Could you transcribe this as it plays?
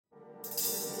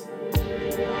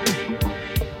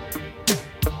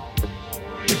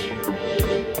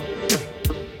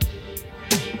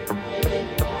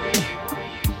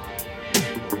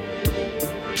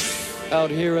Out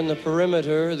here in the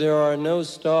perimeter, there are no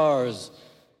stars.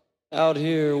 Out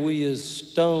here, we is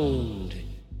stoned,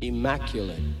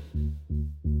 immaculate.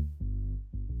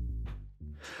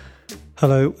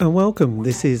 Hello and welcome.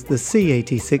 This is the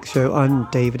C86 show. I'm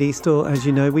David Eastaugh. As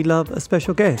you know, we love a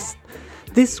special guest.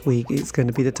 This week, it's going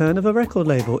to be the turn of a record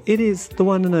label. It is the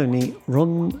one and only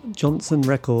Ron Johnson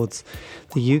Records,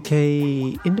 the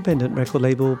UK independent record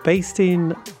label based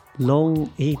in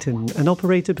Long Eaton and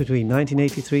operated between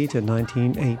 1983 to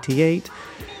 1988.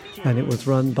 And it was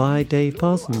run by Dave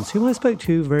Parsons, who I spoke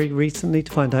to very recently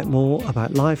to find out more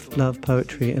about life, love,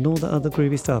 poetry and all the other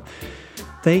groovy stuff.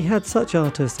 They had such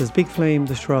artists as Big Flame,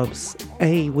 The Shrubs,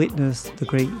 A Witness, The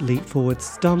Great Leap Forward,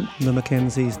 Stump, The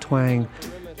Mackenzies, Twang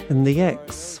and The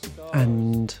X,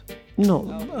 and not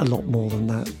a lot more than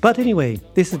that. But anyway,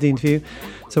 this is the interview.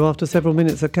 So after several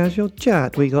minutes of casual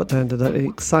chat, we got down to that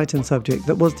exciting subject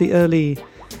that was the early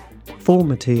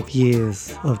formative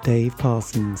years of Dave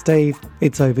Parsons. Dave,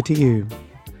 it's over to you.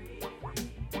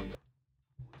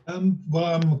 Well,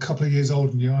 I'm a couple of years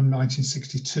older than you. I'm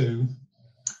 1962.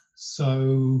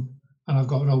 So, and I've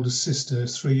got an older sister,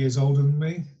 3 years older than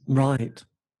me. Right.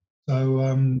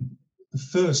 So the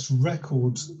first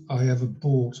record I ever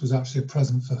bought was actually a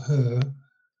present for her,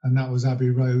 and that was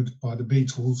Abbey Road by the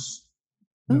Beatles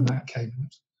when that came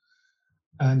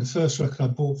out. And the first record I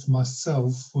bought for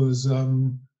myself was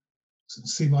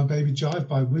See My Baby Jive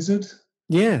by Wizard.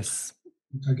 Yes.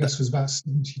 I guess it was about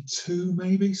 72,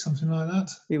 maybe, something like that.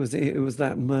 It was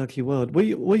that murky world.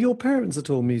 Were your parents at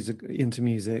all into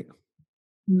music?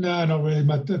 No, not really.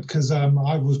 Because I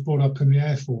was brought up in the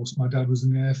Air Force. My dad was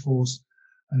in the Air Force,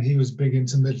 and he was big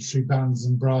into military bands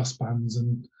and brass bands,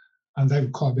 and they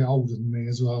were quite a bit older than me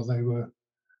as well. They were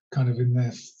kind of in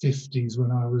their 50s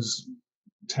when I was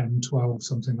 10, 12,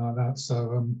 something like that.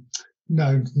 So,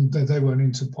 no, they weren't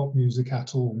into pop music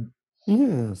at all.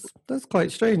 Yes, that's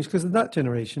quite strange because in that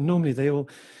generation, normally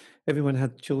everyone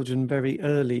had children very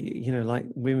early. You know, like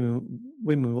women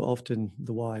were often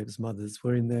the wives, mothers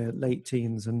were in their late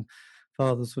teens, and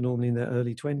fathers were normally in their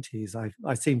early 20s.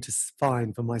 I seem to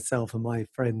find for myself and my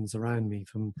friends around me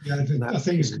from. Yeah, I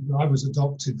think it's because I was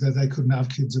adopted. They couldn't have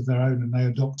kids of their own, and they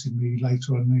adopted me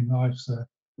later on in life. So.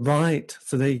 Right.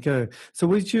 So there you go. So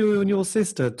was you and your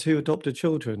sister two adopted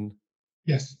children?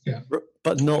 Yes. Yeah.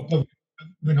 But not.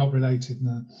 We're not related,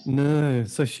 no. No,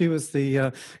 so she was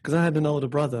the because I had an older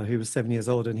brother who was 7 years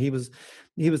old, and he was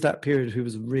that period who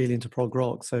was really into prog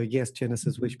rock. So yes,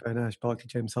 Genesis, Wishbone Ash, Barclay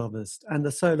James Harvest, and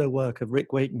the solo work of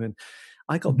Rick Wakeman.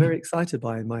 I got very excited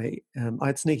by him.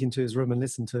 I'd sneak into his room and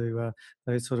listen to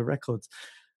those sort of records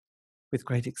with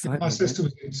great excitement. My sister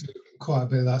was into quite a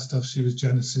bit of that stuff. She was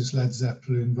Genesis, Led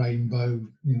Zeppelin, Rainbow,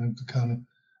 the kind of.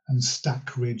 And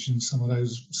Stack Ridge and some of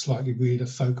those slightly weirder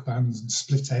folk bands and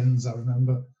Split Ends, I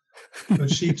remember.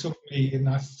 But she took me in,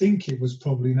 I think it was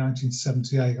probably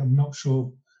 1978. I'm not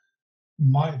sure,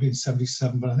 might have been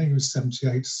 77, but I think it was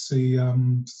 78 to see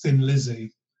Thin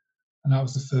Lizzy. And that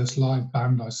was the first live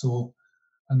band I saw.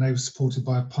 And they were supported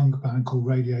by a punk band called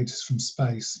Radiators from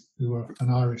Space, who were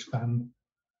an Irish band.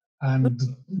 And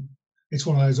it's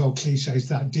one of those old cliches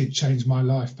that did change my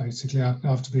life, basically.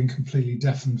 After being completely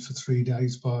deafened for 3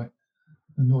 days by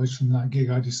the noise from that gig,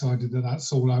 I decided that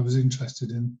that's all I was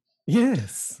interested in.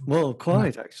 Yes, well,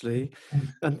 quite actually.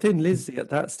 And Thin Lizzy at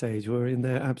that stage were in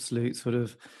their absolute sort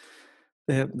of,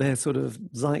 their sort of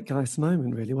zeitgeist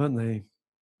moment, really, weren't they?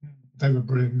 They were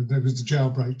brilliant. There was the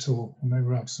Jailbreak tour, and they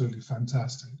were absolutely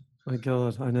fantastic. My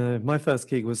God, I know. My first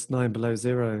gig was 9 Below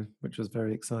Zero, which was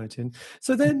very exciting.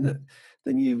 So then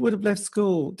you would have left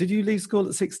school. Did you leave school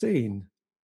at 16?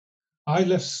 I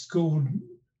left school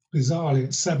bizarrely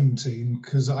at 17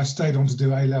 because I stayed on to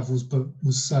do A-levels, but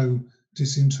was so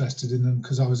disinterested in them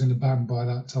because I was in a band by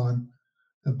that time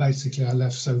that basically I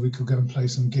left so we could go and play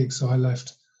some gigs. So I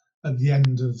left at the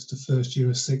end of the first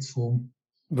year of sixth form.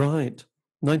 Right.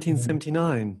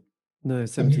 1979? No,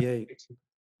 78.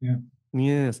 Yeah.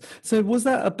 Yes. So was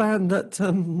that a band that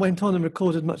went on and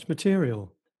recorded much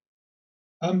material?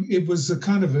 It was a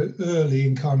kind of an early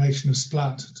incarnation of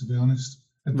Splat, to be honest.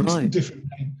 Right. Different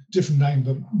name,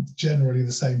 but generally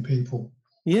the same people.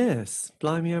 Yes,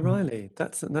 Blimey O'Reilly.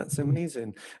 That's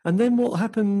amazing. And then what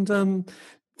happened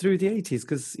through the 80s?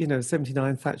 Because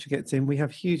 79, Thatcher gets in. We have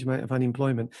a huge amount of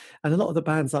unemployment, and a lot of the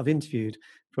bands I've interviewed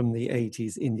from the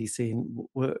 80s indie scene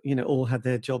were, all had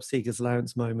their job seekers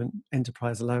allowance moment,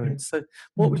 enterprise allowance. So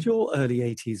what was your early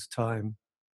 80s time?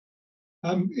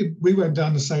 We went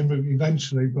down the same route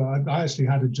eventually, but I actually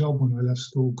had a job when I left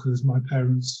school because my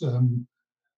parents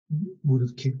would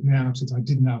have kicked me out if I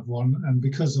didn't have one. And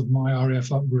because of my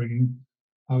RAF upbringing,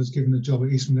 I was given a job at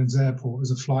East Midlands Airport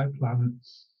as a flight planner.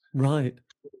 Right.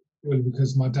 purely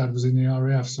because my dad was in the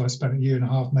RAF, so I spent a year and a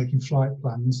half making flight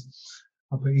plans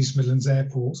up at East Midlands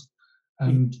Airport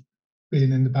and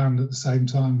being in the band at the same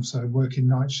time. So working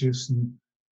night shifts and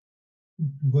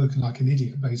working like an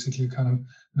idiot, basically, kind of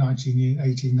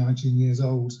 19 years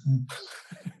old.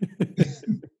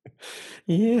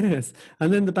 Yes.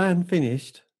 And then the band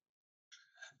finished.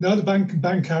 No, the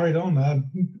band carried on.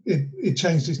 It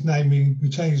changed its name. We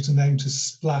changed the name to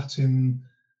Splat in,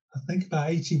 I think, about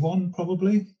 81,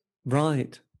 probably.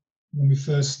 Right. When we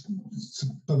first,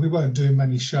 but we weren't doing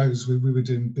many shows. We were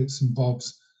doing bits and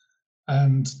bobs.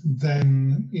 And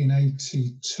then in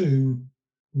 82,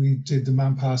 we did the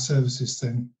Manpower Services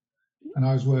thing. And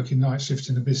I was working night shift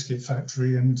in a biscuit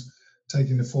factory and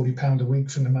taking the £40 a week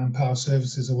from the Manpower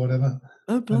Services or whatever.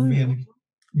 Oh, blimey. And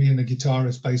me and the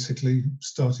guitarist basically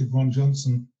started Ron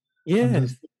Johnson.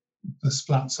 Yes. The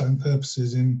Splat's own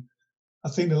purposes in, I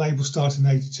think the label started in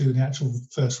 82 and the actual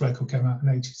first record came out in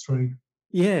 83.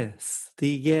 Yes.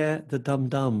 The Dum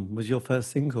Dum was your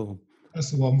first single.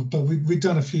 That's the one. But we'd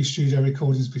done a few studio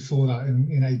recordings before that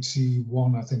in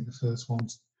 81, I think the first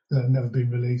ones that had never been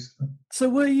released. So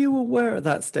were you aware at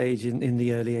that stage in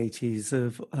the early 80s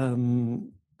of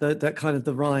that kind of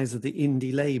the rise of the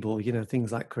indie label, you know,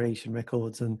 things like Creation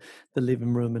Records and The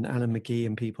Living Room and Alan McGee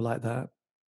and people like that?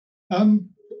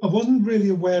 I wasn't really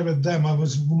aware of them. I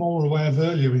was more aware of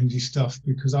earlier indie stuff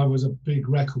because I was a big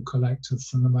record collector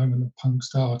from the moment that punk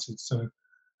started. So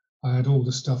I had all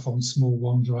the stuff on Small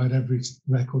Wonder. I had every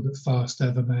record that Fast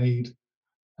ever made.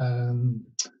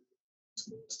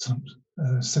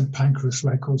 St Pancras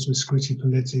records with Scritti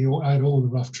Politti. I had all the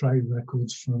Rough Trade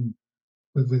records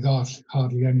with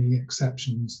hardly any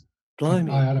exceptions.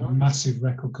 Blimey. I had a massive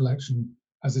record collection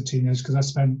as a teenager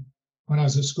because when I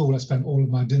was at school, I spent all of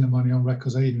my dinner money on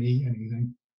records. I didn't eat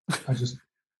anything. I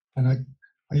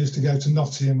used to go to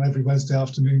Nottingham every Wednesday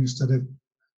afternoon instead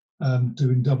of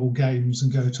doing double games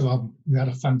and go to we had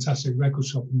a fantastic record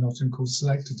shop in Nottingham called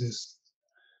Selector Disc,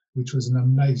 which was an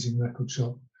amazing record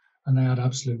shop. And they had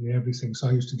absolutely everything. So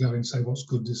I used to go and say, what's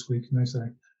good this week? And they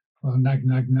say, well, Nag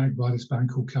Nag Nag by this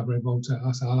band called Cabaret Voltaire.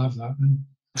 I said, I'll have that.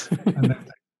 And they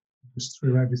just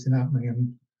threw everything at me.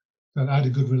 But I had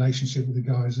a good relationship with the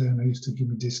guys there, and they used to give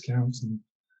me discounts and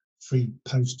free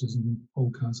posters and all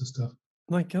kinds of stuff.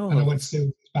 My God. And I went to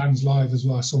see bands live as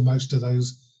well. I saw most of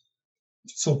those.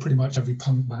 Saw pretty much every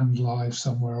punk band live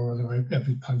somewhere or other,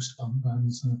 every post-punk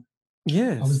band. So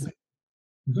yes.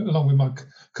 Along with my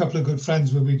couple of good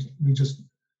friends, where we just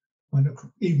went,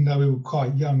 even though we were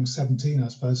quite young, 17, I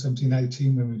suppose, 17,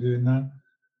 18 when we were doing that,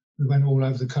 we went all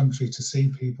over the country to see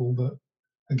people. But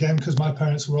again, because my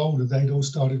parents were older, they'd all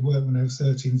started work when they were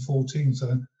 13, 14,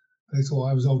 so they thought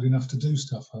I was old enough to do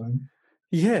stuff, I think.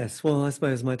 Yes, well, I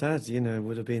suppose my dad, you know,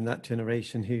 would have been that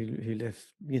generation who left,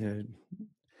 you know,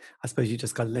 I suppose you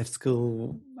just got left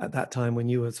school at that time when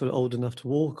you were sort of old enough to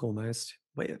walk almost.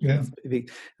 Yeah.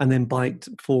 And then biked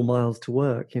 4 miles to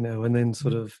work, you know, and then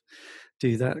sort of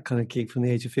do that kind of gig from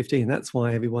the age of 15. That's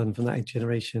why everyone from that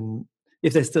generation,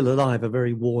 if they're still alive, are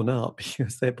very worn up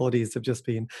because their bodies have just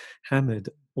been hammered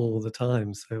all the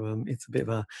time. So it's a bit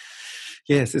of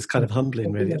it's kind of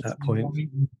humbling really at that point.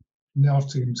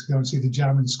 Nottingham to go and see the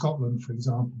Jam in Scotland, for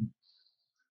example,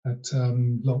 at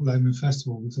Loch Lomond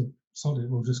Festival. We thought, sod it,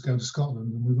 we'll just go to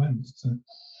Scotland, and we went. So.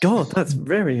 God, that's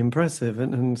very impressive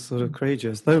and sort of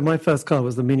courageous. Though my first car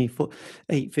was the Mini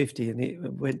 850, and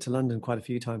it went to London quite a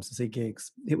few times to see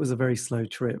gigs. It was a very slow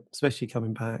trip, especially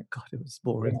coming back. God, it was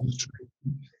boring.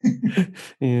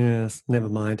 Yes, never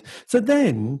mind. So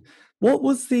then, what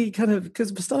was the kind of,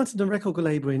 because starting a record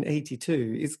label in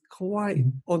 82 is quite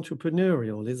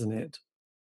entrepreneurial, isn't it?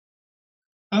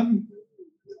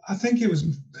 I think it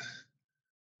was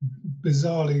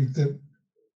bizarrely that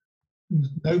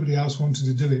nobody else wanted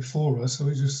to do it for us, so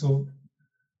we just thought,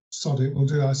 sod it, we'll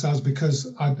do it ourselves,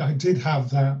 because I did have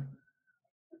that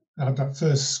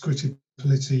first Scritti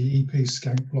Politti EP,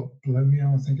 Skank Block Bologna,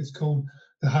 I think it's called,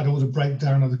 that had all the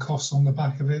breakdown of the costs on the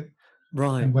back of it,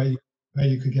 right? And where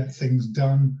you could get things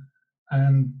done,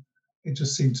 and it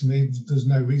just seemed to me there's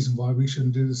no reason why we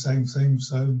shouldn't do the same thing,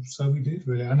 so we did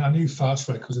really. And I knew Fast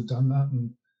Records had done that, and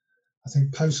I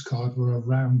think Postcard were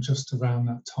just around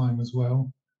that time as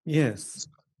well. Yes.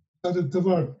 So there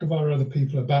were other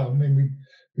people about. I mean,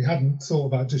 we hadn't thought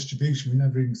about distribution. We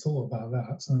never even thought about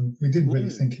that. So we didn't really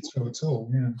think it through at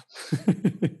all.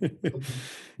 Yeah.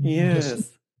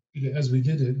 Yes. As we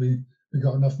did it, we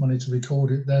got enough money to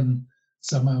record it. Then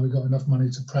somehow we got enough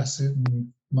money to press it and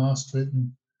master it.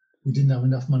 And we didn't have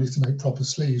enough money to make proper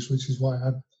sleeves, which is why I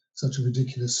had such a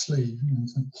ridiculous sleeve.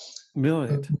 So,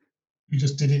 right. we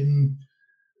just did it in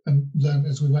and learned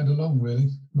as we went along, really.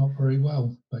 Not very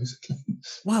well, basically.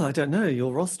 Well, I don't know.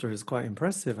 Your roster is quite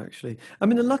impressive, actually. I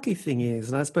mean, the lucky thing is,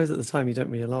 and I suppose at the time you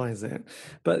don't realise it,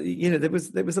 but there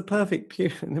was a perfect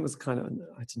period, and it was kind of, I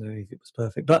don't know if it was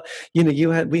perfect, but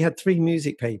we had 3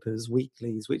 music papers,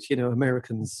 weeklies, which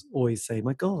Americans always say,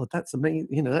 "My God, that's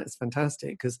amazing!" That's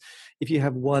fantastic, because if you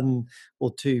have 1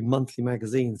 or 2 monthly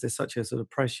magazines, there's such a sort of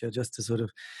pressure just to sort of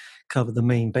cover the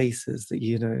main bases that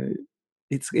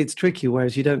it's tricky,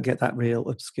 whereas you don't get that real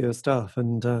obscure stuff.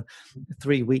 And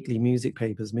 3 weekly music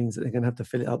papers means that they're going to have to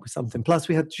fill it up with something. Plus,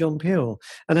 we had John Peel,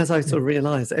 and as I sort of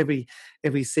realised, every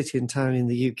city and town in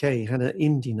the UK had an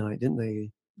indie night, didn't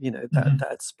they? That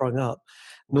had sprung up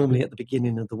normally at the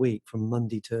beginning of the week, from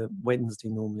Monday to Wednesday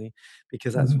normally,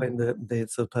 because that's when the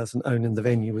sort of person owning the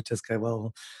venue would just go,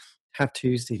 well, have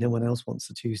Tuesday. No one else wants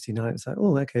a Tuesday night. It's like,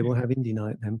 oh, okay, we'll have indie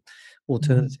night then,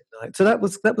 alternative night. So that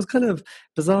was kind of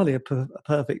bizarrely a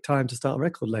perfect time to start a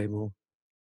record label.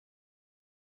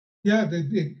 Yeah,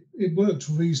 it worked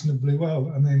reasonably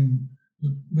well. I mean,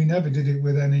 we never did it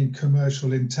with any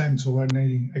commercial intent or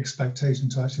any expectation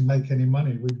to actually make any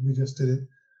money. We just did it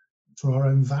for our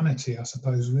own vanity, I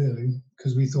suppose, really,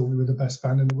 because we thought we were the best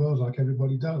band in the world, like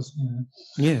everybody does.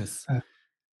 Yes.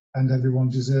 And everyone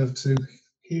deserved to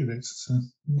hear it. So,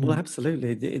 Well,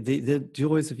 absolutely. The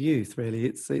joys of youth, really.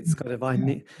 It's kind of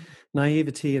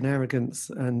naivety and arrogance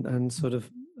and sort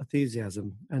of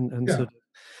enthusiasm and sort of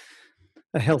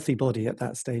a healthy body at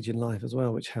that stage in life as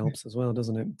well, which helps as well,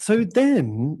 doesn't it? So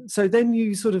then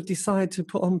you sort of decide to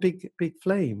put on Big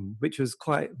Flame, which was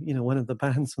quite, one of the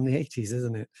bands from the 80s,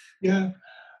 isn't it? Yeah.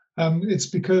 It's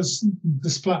because the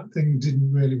Splat thing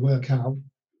didn't really work out.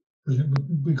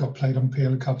 We got played on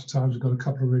Peel a couple of times. We got a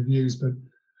couple of reviews, but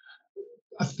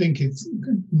I think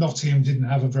Nottingham didn't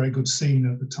have a very good scene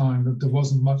at the time. There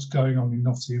wasn't much going on in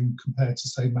Nottingham compared to,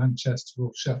 say, Manchester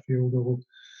or Sheffield or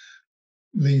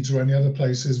Leeds or any other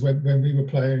places. When we were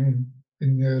playing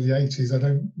in the early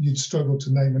 80s, you'd struggle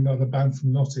to name another band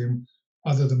from Nottingham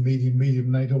other than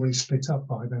Medium. They'd already split up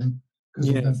by then,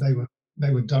 because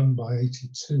they were done by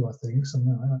 82, I think,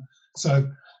 something like that. So,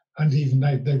 and even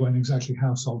they weren't exactly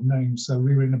household names. So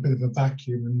we were in a bit of a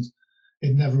vacuum, and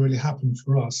it never really happened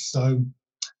for us. So,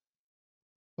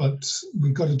 but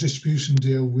we got a distribution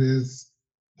deal with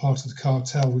part of the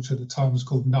cartel, which at the time was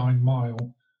called 9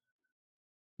 Mile.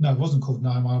 No, it wasn't called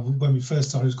 9 Mile. When we first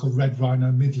started, it was called Red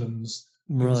Rhino Midlands.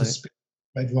 Right. It was a spin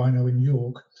Red Rhino in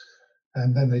York.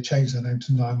 And then they changed their name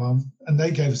to 9 Mile. And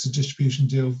they gave us a distribution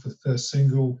deal for the first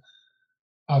single,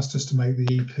 asked us to make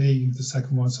the EP, the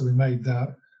second one. So we made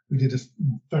that. We did a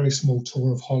very small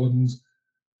tour of Holland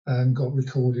and got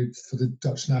recorded for the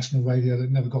Dutch National Radio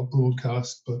that never got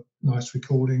broadcast, but nice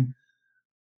recording.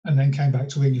 And then came back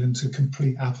to England to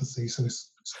complete apathy. So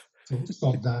it's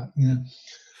sod that,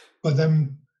 But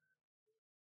then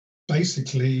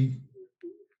basically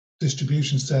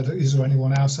distribution said, is there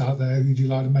anyone else out there who'd you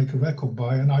like to make a record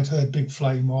by? And I'd heard Big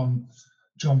Flame on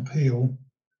John Peel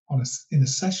in a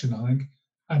session, I think,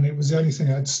 and it was the only thing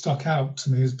that had stuck out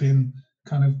to me as being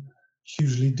kind of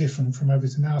hugely different from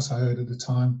everything else I heard at the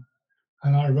time.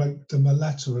 And I wrote them a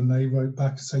letter, and they wrote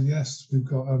back to say, yes, we've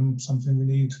got something we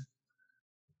need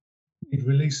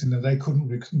releasing. That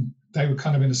they were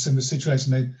kind of in a similar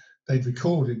situation. They'd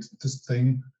recorded this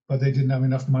thing, but they didn't have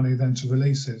enough money then to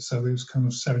release it. So it was kind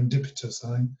of serendipitous,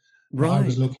 I think. Right. I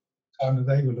was looking at the time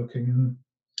that they were looking, and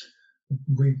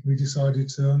we decided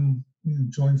to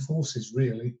join forces,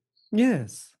 really.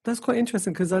 Yes, that's quite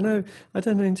interesting, because I done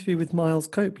an interview with Miles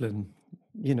Copeland,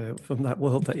 from that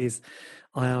world that is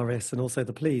IRS and also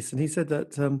the police, and he said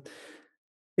that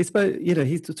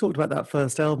he talked about that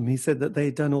first album. He said that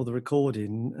they'd done all the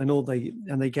recording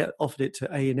and they get offered it to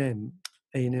A&M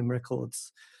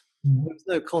Records. Mm-hmm. There was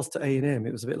no cost to A&M.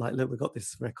 It was a bit like, look, we've got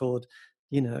this record,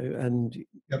 and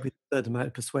with a certain amount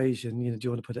of persuasion, do you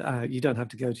want to put it out? You don't have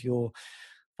to go to your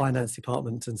finance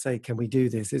department and say, can we do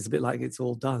this? It's a bit like, it's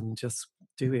all done, just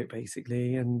do it,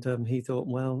 basically. And he thought,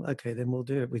 well, okay, then we'll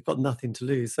do it. We've got nothing to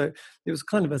lose. So it was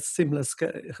kind of a similar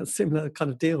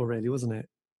kind of deal, really, wasn't it?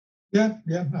 Yeah,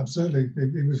 absolutely.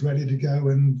 It was ready to go,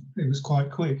 and it was quite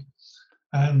quick.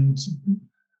 And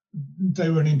they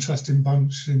were an interesting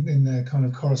bunch in their kind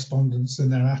of correspondence,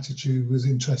 and their attitude was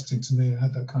interesting to me. It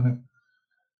had that kind of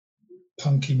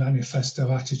punky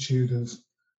manifesto attitude of,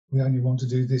 we only want to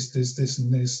do this,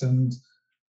 and this. And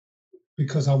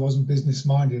because I wasn't business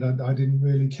minded, I didn't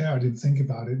really care. I didn't think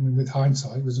about it. I mean, with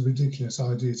hindsight, it was a ridiculous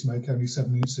idea to make only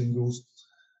 7 singles,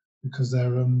 because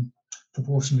they're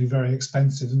proportionally very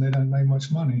expensive, and they don't make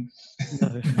much money.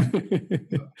 No.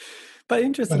 But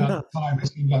interesting But at enough, the time, it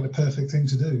seemed like the perfect thing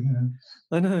to do. You know.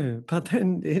 I know. But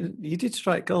then you did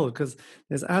strike gold, because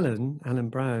there's Alan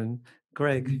Brown,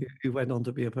 Greg, who went on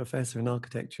to be a professor in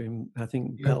architecture in, I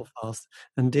think, Yeah, Belfast,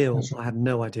 and Deal. that's right. I have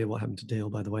no idea what happened to Deal,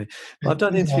 by the way. But Yeah, I've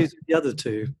done he's interviews with the other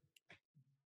two.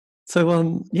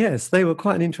 So, yes, they were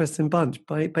quite an interesting bunch,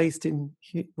 based in,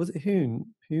 was it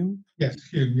Hume? Yes,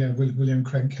 Hume, yeah, William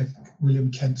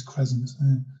Kent Crescent.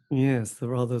 Yeah. Yes, the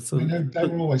rather I sort mean, of... they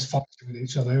were always fighting with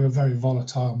each other. They were a very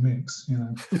volatile mix, you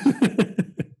know.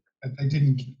 They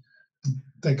didn't.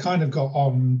 They kind of got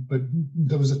on, but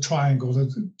there was a triangle.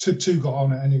 Two got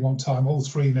on at any one time. All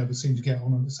three never seemed to get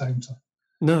on at the same time.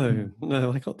 No,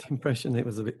 I got the impression it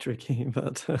was a bit tricky,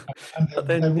 but And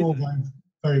they were all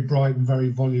very bright and very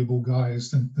voluble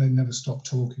guys, and they never stopped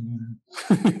talking.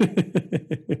 You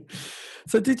know.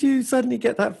 So did you suddenly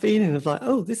get that feeling of like,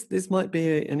 oh, this might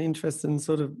be an interesting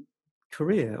sort of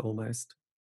career almost?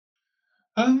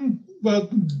 Well,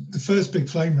 the first Big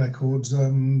Flame records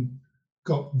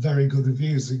got very good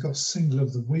reviews. It got single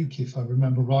of the week, if I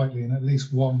remember rightly, in at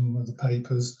least one of the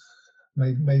papers,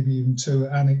 maybe even two,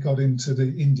 and it got into the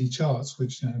indie charts,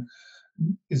 which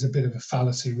is a bit of a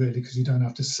fallacy, really, because you don't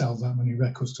have to sell that many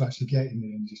records to actually get in the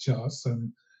indie charts.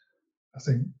 And I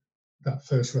think that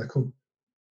first record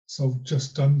sold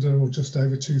just under or just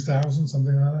over 2,000,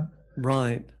 something like that.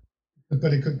 Right.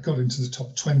 But it got into the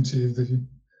top 20 of the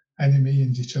NME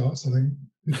indie charts, I think,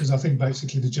 because I think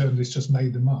basically the journalists just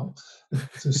made them up.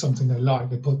 If there's something they like,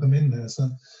 they put them in there. So,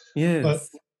 yes. But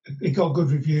it got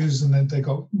good reviews, and then they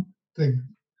got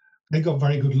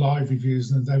very good live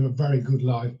reviews, and they were a very good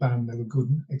live band. They were good,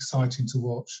 exciting to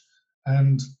watch,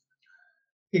 and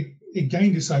it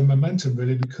gained its own momentum,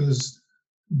 really, because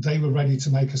they were ready to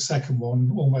make a second one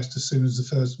almost as soon as the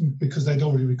first, because they'd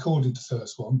already recorded the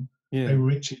first one. Yeah. They were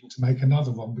itching to make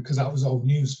another one because that was old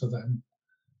news for them,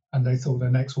 and they thought their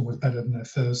next one was better than their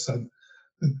first. So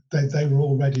they were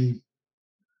all ready.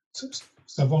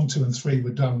 So 1, 2, and 3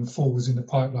 were done. 4 was in the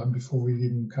pipeline before we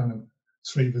even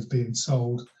 3 was being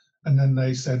sold. And then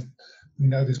they said, we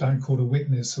know this band called A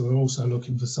Witness who are also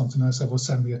looking for something. I said, well,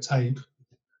 send me a tape.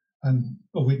 And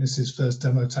A Witness's first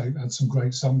demo tape had some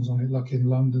great songs on it, like In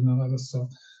London and other stuff.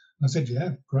 And I said,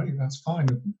 yeah, great, that's fine.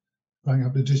 I rang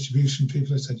up the distribution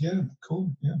people. They said, yeah,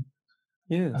 cool, yeah.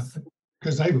 Yes.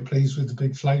 Because they were pleased with the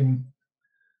Big Flame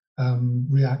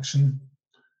reaction.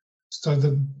 So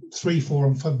the 3, 4,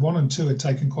 and 5, 1 and 2 had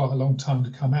taken quite a long time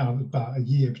to come out, about a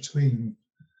year between.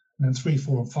 And then 3,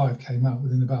 4, and 5 came out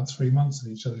within about 3 months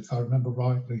of each other, if I remember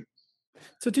rightly.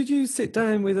 So did you sit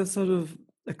down with a sort of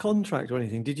a contract or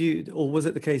anything? Did you, or was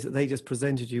it the case that they just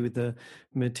presented you with the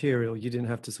material? You didn't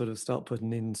have to sort of start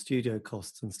putting in studio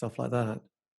costs and stuff like that?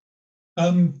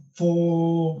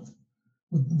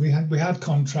 We had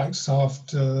contracts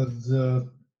after the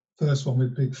first one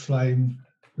with Big Flame,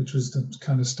 which was the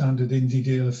kind of standard indie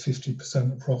deal of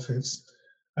 50% of profits,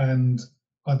 and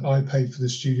I paid for the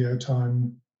studio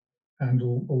time and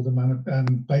all the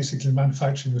and basically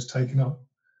manufacturing was taken up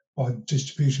by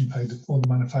distribution, paid all the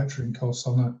manufacturing costs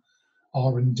on a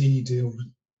R&D deal,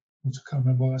 which I can't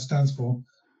remember what that stands for,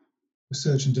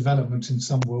 research and development in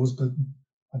some worlds, but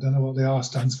I don't know what the R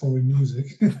stands for in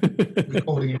music.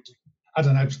 Recording it, I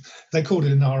don't know. They called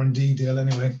it an R&D deal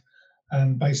anyway,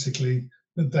 and basically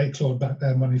they clawed back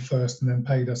their money first and then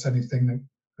paid us anything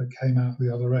that came out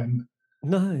the other end.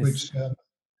 Nice. Which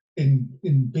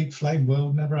in Big Flame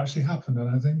world never actually happened, and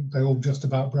I think they all just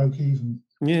about broke even.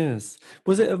 Yes.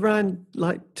 Was it around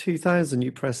like 2000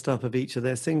 you pressed up of each of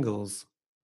their singles?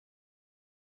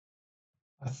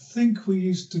 I think we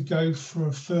used to go for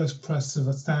a first press of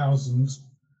 1,000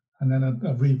 and then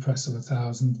a repress of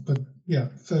 1,000. But yeah,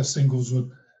 first singles were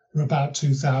about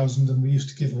 2,000, and we used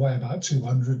to give away about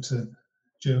 200 to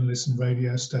journalists and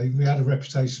radio stations. We had a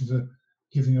reputation for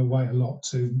giving away a lot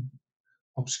to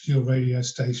obscure radio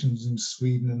stations in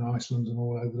Sweden and Iceland and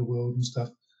all over the world and stuff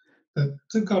that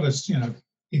got us,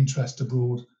 interest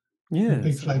abroad. Yeah,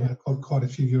 Big Flame had quite a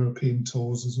few European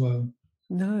tours as well.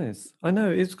 Nice. I know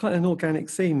it's quite an organic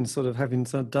scene, sort of having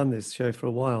done this show for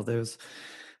a while. There was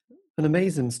an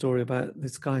amazing story about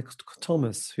this guy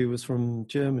Thomas, who was from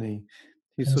Germany,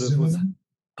 who sort of Zimmerman? was.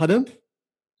 Pardon?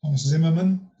 Thomas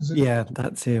Zimmerman, is it? Yeah,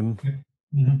 that's him. Yeah.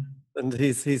 Mm-hmm. And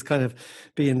he's kind of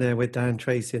being there with Dan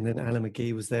Tracy, and then Alan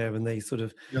McGee was there, and they sort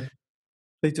of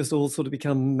they just all sort of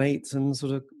become mates and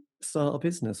sort of start a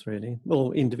business, really,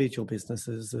 or individual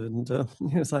businesses. And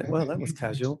it's like, well, that was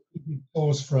casual.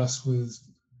 Pause for us with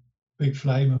Big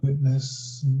Flame, A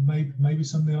Witness, maybe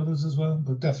some of the others as well.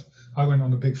 But I went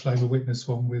on a Big Flame, A Witness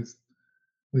one with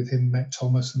him, met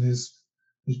Thomas and his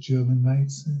his German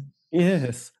mates.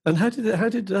 Yes. And how did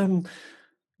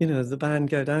the band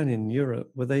go down in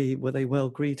Europe? Were they well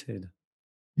greeted?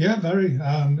 Yeah, very.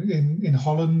 In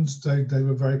Holland, they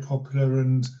were very popular,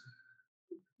 and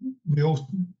we all,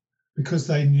 because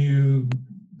they knew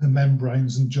the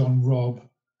Membranes and John Robb,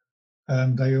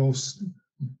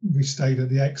 we stayed at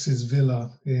the X's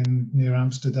villa near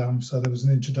Amsterdam, so there was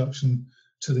an introduction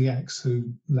to the X,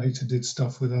 who later did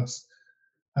stuff with us.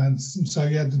 And so,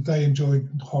 yeah, they enjoyed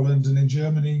Holland. And in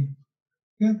Germany,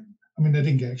 yeah, I mean, they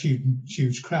didn't get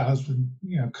huge crowds, but,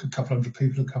 a couple hundred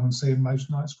people would come and see them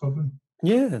most nights, probably.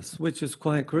 Yes, which is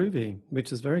quite groovy,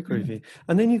 which is very groovy. Yeah.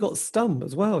 And then you got Stump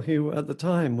as well, who at the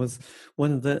time was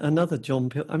another John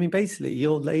Peel. I mean, basically,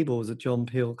 your label was a John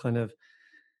Peel kind of,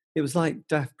 it was like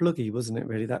Daft Bluggy, wasn't it,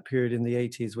 really? That period in the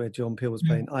 80s where John Peel was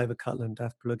playing Ivor Cutland,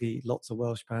 Daft Bluggy, lots of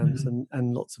Welsh bands,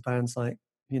 and lots of bands like,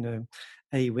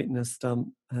 A Witness, Stump,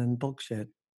 and Bogshed.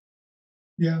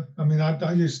 Yeah, I mean,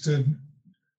 I used to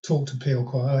talk to Peel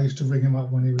quite. I used to ring him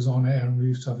up when he was on air, and we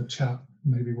used to have a chat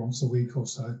maybe once a week or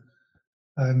so.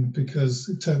 And because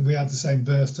we had the same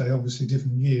birthday, obviously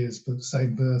different years, but the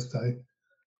same birthday.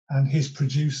 And his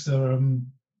producer,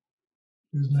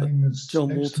 whose name was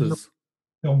John Walters.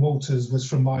 John Walters was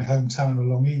from my hometown of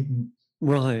Long Eaton.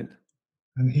 Right.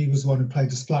 And he was the one who played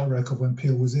the Splat record when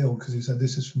Peel was ill, because he said,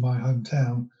 "This is from my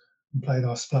hometown," and played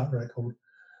our Splat record.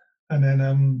 And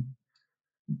then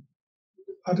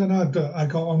I don't know, but I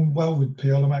got on well with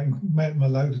Peel. I met him a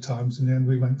load of times, and then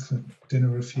we went for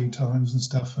dinner a few times and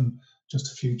stuff, and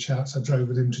just a few chats. I drove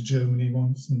with him to Germany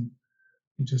once, and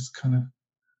he just kind of,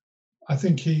 I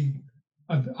think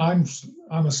I'm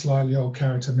a slightly old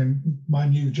character. I mean, my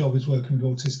new job is working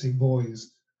with autistic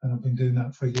boys, and I've been doing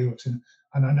that for a year or two.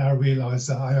 And I now realise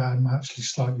that I am actually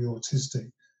slightly autistic,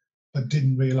 but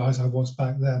didn't realise I was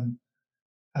back then.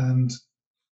 And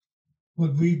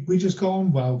we just got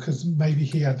on well, because maybe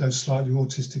he had those slightly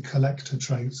autistic collector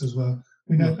traits as well.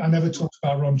 I never talked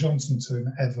about Ron Johnson to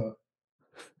him, ever.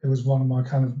 It was one of my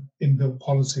kind of inbuilt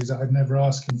policies that I'd never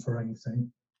ask him for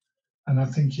anything. And I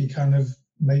think he kind of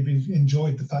maybe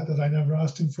enjoyed the fact that I never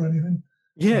asked him for anything.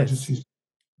 Yes. So I just used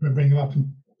to bring him up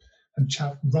and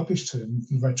chat rubbish to him,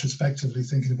 retrospectively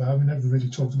thinking about him. We never really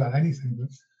talked about anything, but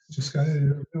just go,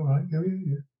 all right, go,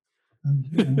 yeah.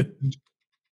 And,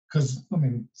 because, I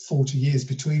mean, 40 years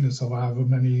between us, or however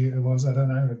many it was, I don't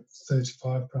know,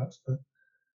 35 perhaps, but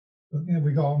yeah,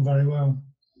 we got on very well.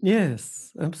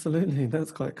 Yes, absolutely.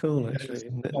 That's quite cool, actually.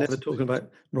 Never talking about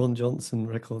Ron Johnson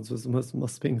records must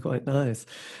have been quite nice.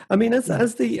 I mean, as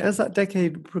that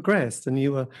decade progressed, and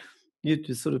you'd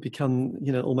just sort of become,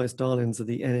 almost darlings of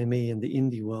the NME and the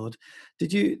indie world,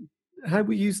 how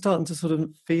were you starting to sort of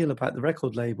feel about the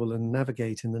record label and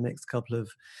navigate in the next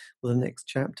the next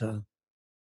chapter?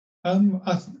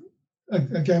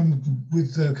 Again,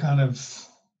 with the kind of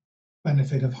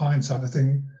benefit of hindsight, I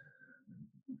think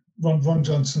Ron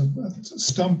Johnson,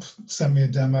 Stump sent me a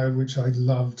demo, which I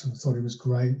loved and thought it was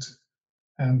great.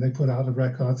 And they put out a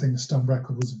record. I think the Stump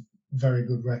record was a very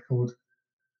good record.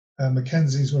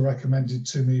 Mackenzie's were recommended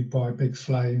to me by Big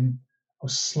Flame. I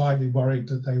was slightly worried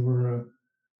that they were a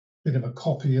bit of a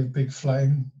copy of Big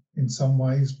Flame in some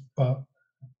ways, but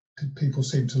people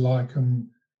seemed to like them.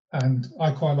 And I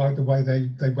quite liked the way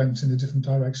they went in a different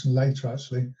direction later,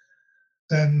 actually.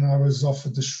 Then I was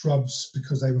offered the Shrubs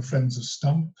because they were friends of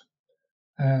Stump.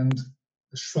 And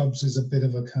the Shrubs is a bit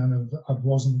of a kind of,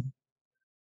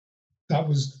 that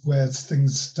was where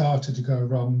things started to go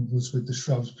wrong, was with the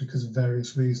Shrubs, because of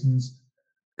various reasons.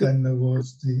 Then there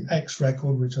was the X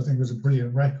record, which I think was a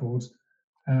brilliant record,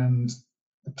 and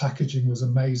the packaging was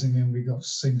amazing, and we got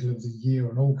Single of the Year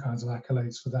and all kinds of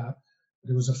accolades for that.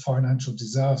 But it was a financial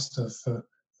disaster for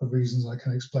reasons I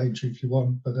can explain to you if you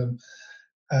want. But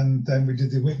and then we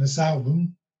did the Witness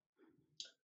album,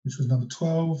 which was number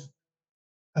 12.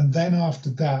 And then after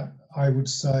that, I would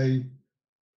say,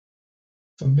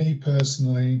 for me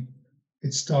personally,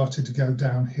 it started to go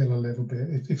downhill a little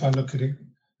bit. If I look at it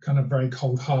kind of very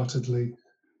cold-heartedly,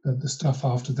 the stuff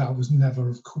after that was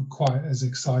never quite as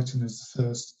exciting as the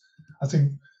first. I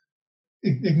think,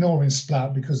 ignoring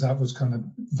Splat, because that was kind of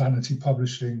vanity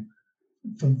publishing,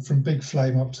 from Big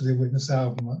Flame up to the Witness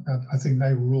album, I think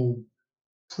they were all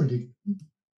pretty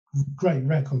great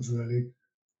records, really.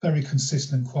 Very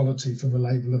consistent quality from a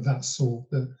label of that sort.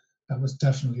 That was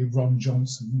definitely Ron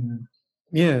Johnson.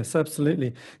 Yes,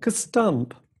 absolutely. Because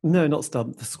not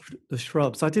Stump, the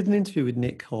Shrubs. I did an interview with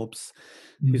Nick Hobbs,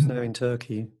 who's now in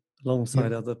Turkey,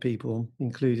 alongside other people,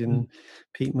 including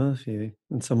Pete Murphy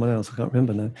and someone else. I can't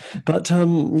remember now. But so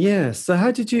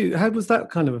how was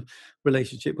that kind of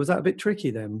relationship? Was that a bit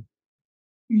tricky then?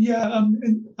 Yeah,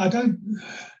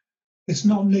 it's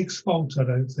not Nick's fault, I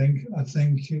don't think. I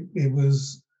think it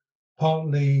was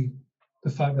partly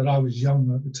the fact that I was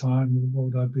young at the time. What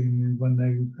would I have been when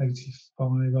they were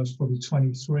 85? I was probably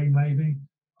 23, maybe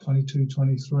 22,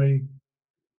 23.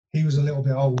 He was a little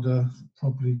bit older,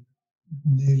 probably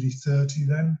nearly 30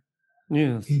 then.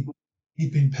 Yes. He'd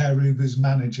been Per Uber's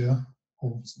manager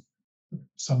or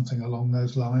something along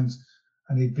those lines,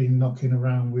 and he'd been knocking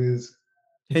around with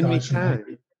Henry guys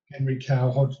from Henry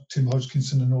Cow, Tim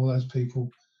Hodgkinson, and all those people.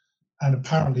 And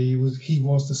apparently he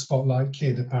was the spotlight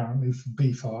kid, apparently, for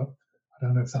Beefheart. I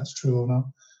don't know if that's true or not.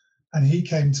 And he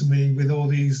came to me with all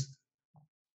these.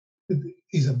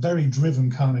 He's a very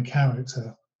driven kind of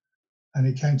character, and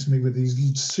he came to me with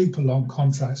these super long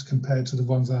contracts compared to the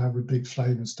ones I have with Big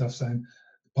Flame and stuff, saying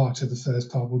part of the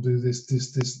first part will do this,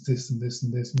 and this,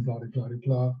 and blah, blah, blah,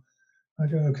 blah. I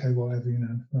go, okay, whatever, you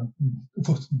know.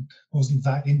 Wasn't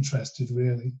that interested,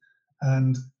 really.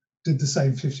 And did the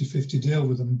same 50-50 deal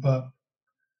with them. But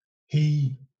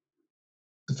the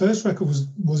first record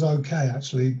was okay,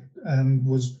 actually, and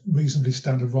was reasonably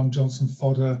standard Ron Johnson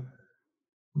fodder.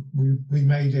 We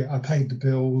made it, I paid the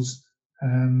bills,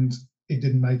 and it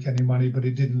didn't make any money, but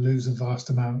it didn't lose a vast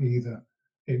amount either.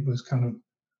 It was kind of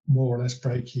more or less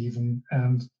break even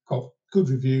and got good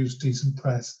reviews, decent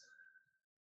press.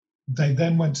 They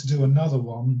then went to do another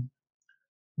one,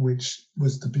 which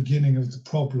was the beginning of the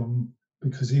problem,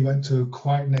 because he went to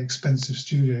quite an expensive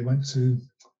studio. He went to,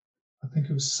 I think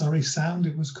it was Surrey Sound,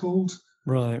 it was called.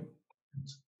 Right.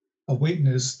 A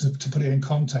Witness, to put it in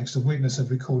context, A Witness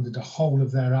had recorded the whole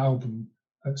of their album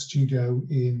at studio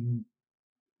in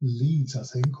Leeds, I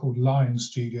think, called Lion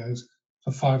Studios,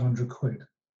 for 500 quid.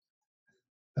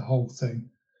 The whole thing.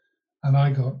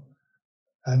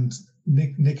 And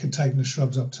Nick had taken the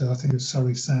Shrubs up to, I think it was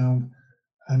Surrey Sound,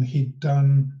 and he'd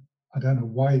done, I don't know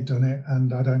why he'd done it,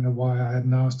 and I don't know why I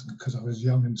hadn't asked him, because I was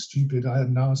young and stupid, I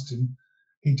hadn't asked him.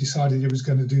 He decided he was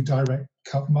going to do direct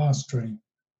cut mastering,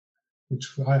 which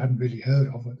I hadn't really heard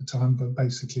of at the time, but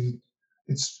basically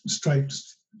it's straight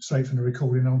from the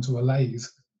recording onto a lathe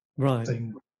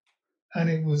thing. And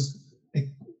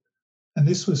and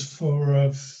this was for a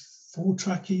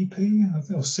 4-track EP, I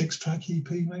think, or 6-track EP,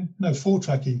 maybe? No,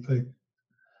 4-track EP.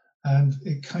 And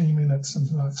it came in at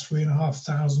something like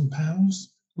 £3,500.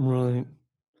 Right.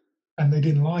 And they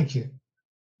didn't like it.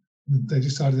 They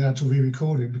decided they had to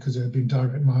re-record it because it had been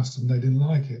direct mastered and they didn't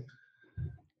like it.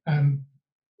 And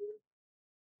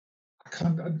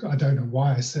I don't know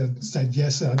why I said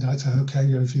yes. I said, okay,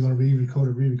 if you want to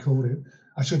re-record it.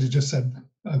 I should have just said,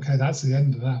 okay, that's the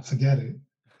end of that, forget it.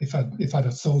 If I'd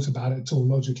have thought about it at all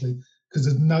logically, because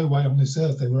there's no way on this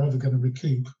earth they were ever going to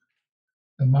recoup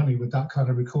the money with that kind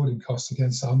of recording cost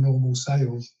against our normal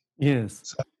sales. Yes.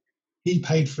 So he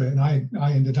paid for it, and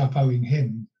I ended up owing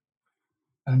him.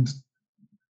 And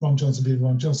Ron Johnson being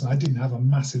Ron Johnson, I didn't have a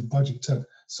massive budget to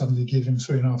suddenly give him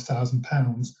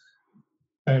 £3,500.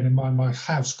 Bearing in mind my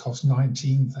house cost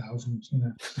 £19,000, you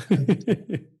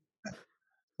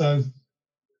know.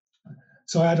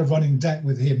 So I had a running debt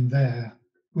with him there,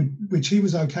 which he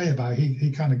was okay about.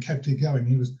 He kind of kept it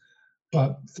going.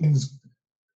 But things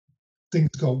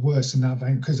got worse in that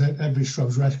vein because every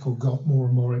Shrubs record got more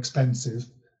and more expensive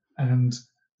and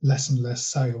less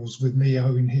sales, with me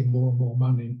owing him more and more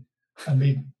money, and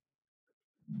me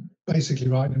basically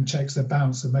writing him checks that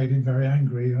bounced that made him very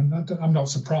angry. And I'm not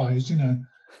surprised, you know,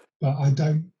 but I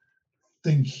don't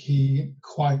think he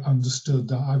quite understood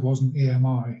that I wasn't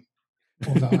EMI,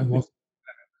 or that I wasn't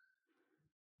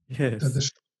yes. that the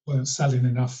Shrubs weren't selling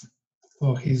enough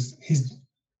for his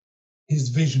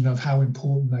vision of how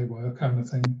important they were, kind of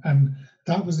thing. And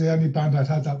that was the only band I'd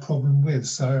had that problem with,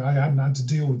 so I hadn't had to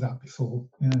deal with that before,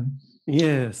 you know.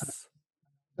 Yes.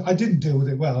 I didn't deal with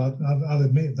it well, I'll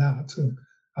admit that.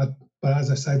 But as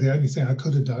I say, the only thing I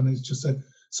could have done is just said,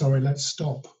 sorry, let's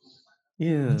stop.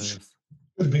 Yes.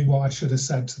 Would have been what I should have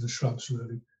said to the Shrubs,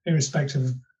 really. Irrespective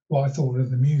of what I thought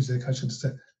of the music, I should have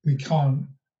said, we can't,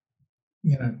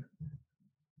 you know,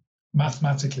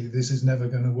 mathematically, this is never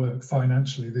going to work.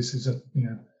 Financially, this is a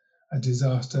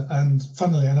disaster. And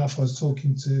funnily enough, I was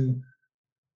talking to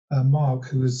Mark,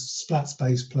 who was Splat's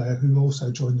bass player, who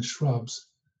also joined the Shrubs,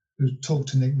 who talked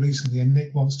to Nick recently, and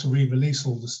Nick wants to re-release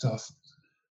all the stuff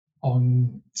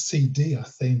on CD, I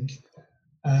think.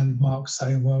 And Mark's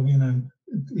saying, well, you know,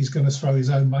 he's going to throw his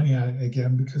own money at it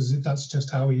again because that's just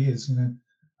how he is, you know.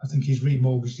 I think he's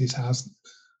remortgaged his house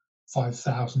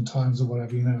 5,000 times or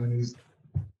whatever, you know,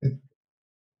 and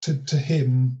to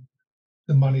him,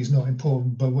 the money's not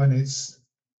important, but when it's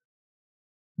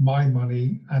my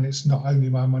money, and it's not only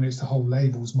my money, it's the whole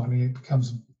label's money, it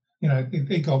becomes, you know,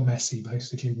 it got messy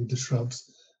basically with the Shrubs.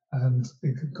 and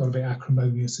it got a bit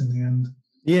acrimonious in the end.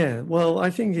 Yeah, well, I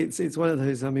think it's one of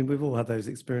those. I mean, we've all had those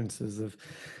experiences of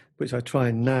which I try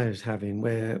now having,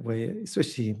 where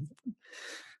especially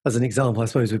as an example, I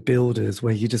suppose with builders,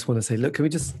 where you just want to say, look, can we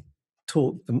just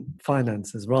talk the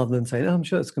finances rather than saying, oh, I'm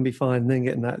sure it's going to be fine, and then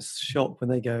getting that shock when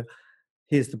they go,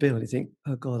 here's the bill. And you think,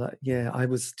 oh God, I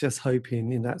was just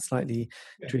hoping in that slightly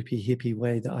drippy, hippie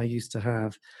way that I used to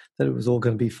have that it was all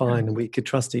going to be fine and we could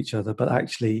trust each other. But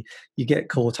actually, you get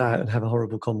caught out and have a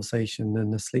horrible conversation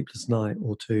and a sleepless night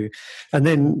or two. And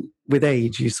then with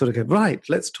age, you sort of go, right,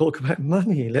 let's talk about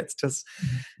money. Let's just,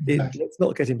 let's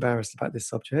not get embarrassed about this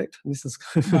subject. And this is.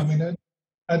 I mean,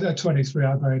 at 23,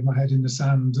 I buried my head in the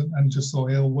sand and just thought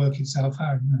it'll work itself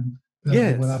out.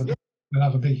 Yes. We'll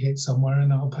have a big hit somewhere,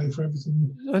 and I'll pay for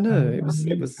everything. I know it was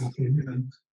happy,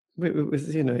 it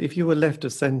was, if you were left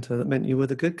of centre, that meant you were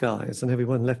the good guys, and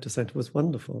everyone left of centre was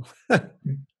wonderful. I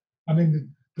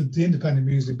mean, the independent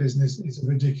music business is a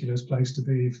ridiculous place to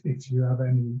be if you have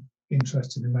any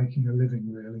interest in making a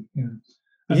living, really.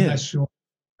 Unless you're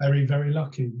very, very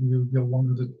lucky, you're one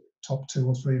of the top 2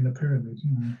 or 3 in the pyramid.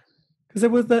 Because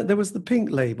there was the Pink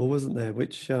label, wasn't there,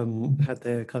 which had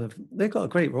their they got a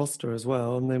great roster as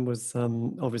well. And then was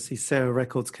obviously Sarah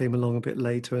Records came along a bit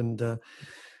later, and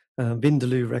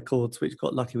Vindaloo Records, which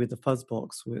got lucky with the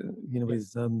Fuzzbox,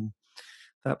 with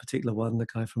that particular one, the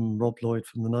guy from Rob Lloyd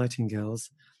from the Nightingales.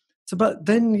 So, but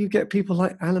then you get people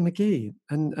like Alan McGee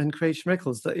and Creation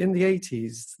Records, that in the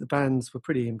 80s, the bands were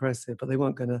pretty impressive, but they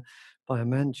weren't going to buy a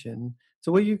mansion.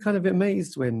 So were you kind of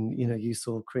amazed when, you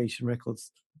saw Creation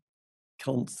Records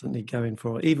constantly going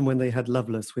for it, even when they had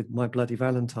Loveless with My Bloody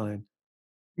Valentine?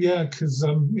 Yeah, because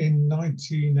in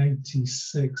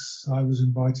 1986, I was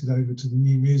invited over to the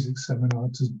New Music Seminar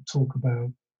to talk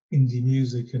about indie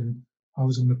music, and I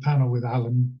was on the panel with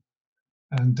Alan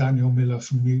and Daniel Miller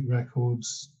from Mute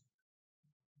Records,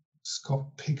 Scott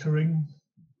Pickering,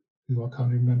 who I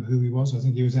can't remember who he was. I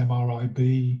think he was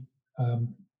MRIB,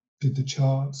 did the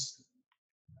charts.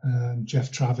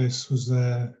 Jeff Travis was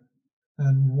there,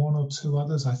 and 1 or 2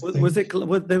 others, I think.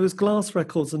 There was Glass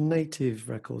Records and Native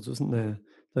Records, wasn't there?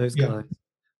 Those guys.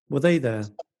 Were they there?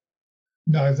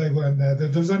 No, they weren't there. There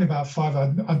was only about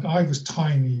 5. I was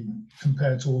tiny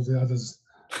compared to all the others,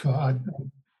 but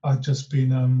I'd just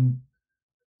been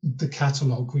the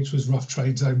catalogue, which was Rough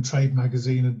Trade's own trade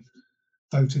magazine, had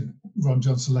voted Ron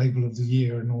Johnson Label of the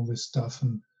Year and all this stuff.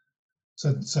 And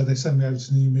so they sent me over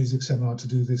to the New Music Seminar to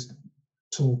do this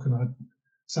talk, and I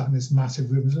sat in this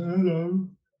massive room and said, hello,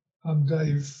 I'm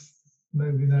Dave.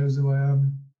 Nobody knows who I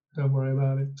am. Don't worry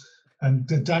about it. And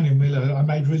Daniel Miller, I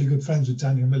made really good friends with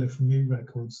Daniel Miller from Mute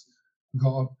Records.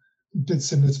 Did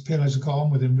similar to Piano, I got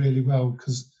on with him really well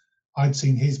because I'd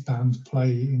seen his band play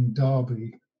in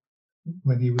Derby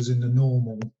when he was in the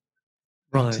Normal.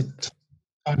 Right. It's a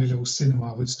tiny little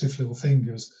cinema with stiff little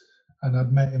fingers. And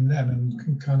I'd met him then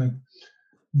and kind of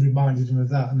reminded him of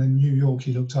that. And then New York,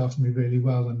 he looked after me really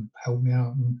well and helped me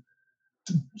out and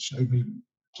showed me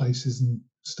places and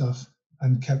stuff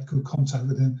and kept good contact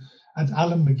with him. And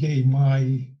Alan McGee,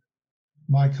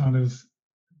 my kind of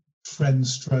friend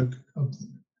stroke,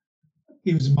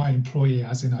 he was my employee,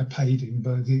 as in I paid him,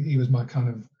 but he was my kind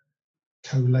of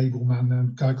co-label man. A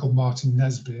guy called Martin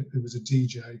Nesbitt, who was a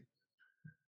DJ,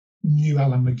 knew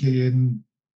Alan McGee and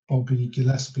Bobby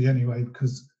Gillespie anyway,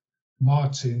 because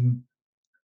Martin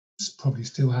probably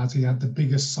still has. He had the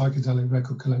biggest psychedelic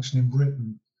record collection in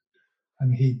Britain,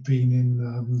 and he'd been in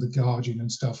the Guardian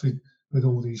and stuff with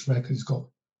all these records. He's got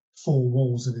 4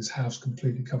 walls of his house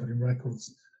completely covered in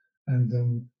records,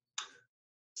 and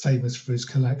famous for his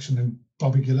collection. And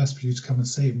Bobby Gillespie used to come and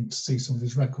see him to see some of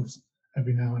his records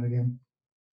every now and again.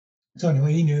 So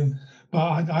anyway, he knew,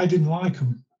 but I didn't like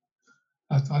them.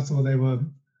 I thought they were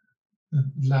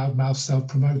loudmouth,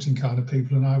 self-promoting kind of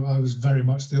people, and I was very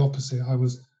much the opposite.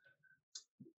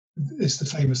 It's the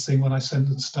famous thing when I sent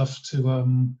the stuff to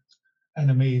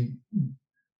NME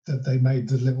that they made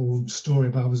the little story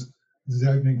about, was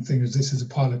the opening thing is, this is a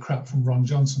pile of crap from Ron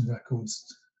Johnson Records,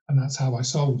 and that's how I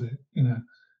sold it,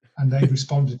 and they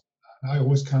responded. I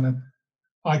always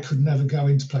I could never go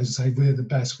into places and say, we're the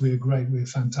best, we're great, we're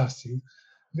fantastic.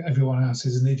 Everyone else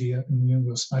is an idiot, and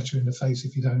we'll smash you in the face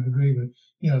if you don't agree with,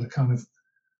 the kind of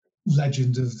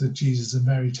legend of the Jesus and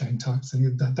Mary chain type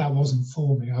thing. That wasn't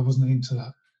for me. I wasn't into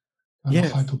that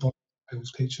hyperbolic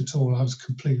pitch at all. I was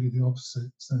completely the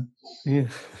opposite. So. Yeah.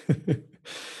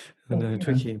 I know,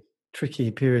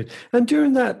 tricky period. And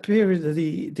during that period of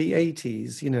the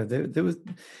 80s, there was,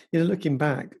 looking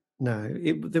back now,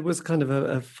 there was kind of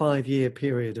a 5-year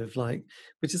period of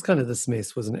which is kind of the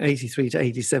Smiths, wasn't it? 83 to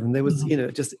 87. There was,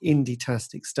 just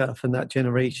indie-tastic stuff, and that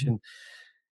generation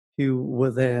who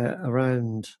were there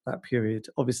around that period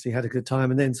obviously had a good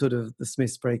time, and then sort of the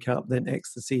Smiths break up, then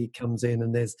Ecstasy comes in,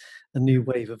 and there's a new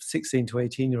wave of 16 to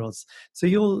 18-year-olds. So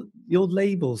your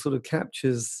label sort of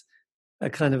captures a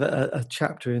kind of a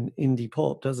chapter in indie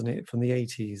pop, doesn't it, from the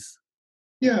 80s?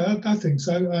 Yeah, I think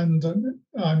so, and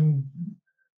I'm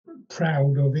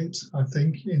proud of it. I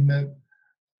think in that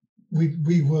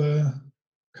we were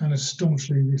kind of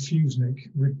staunchly refusenic.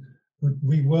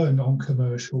 We were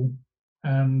non-commercial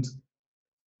and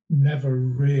never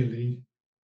really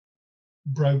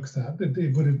broke that.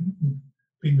 It would have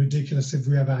been ridiculous if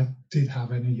we ever did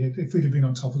have any hit. If we'd have been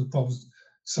on top of the pops,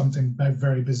 something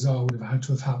very bizarre would have had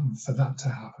to have happened for that to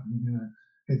happen. You know,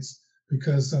 it's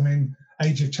because, I mean,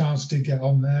 Age of Chance did get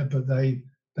on there, but they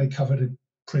covered a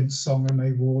Prince song and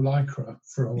they wore lycra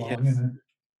for a while. Yes. You know,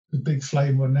 the Big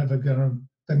Flame were never going to.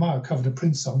 They might have covered a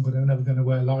Prince song, but they were never going to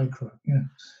wear lycra. You know,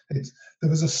 there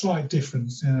was a slight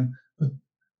difference. You know, but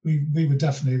we were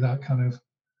definitely that kind of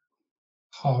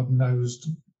hard-nosed.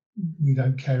 We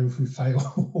don't care if we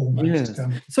fail almost. Yes.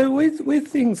 So with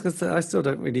things, because I still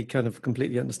don't really kind of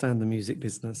completely understand the music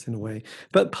business in a way,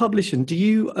 but publishing, do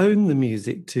you own the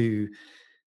music to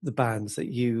the bands that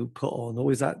you put on,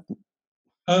 or is that?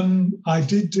 I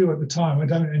did do at the time. I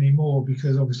don't anymore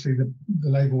because obviously the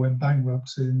label went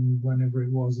bankrupt in whenever it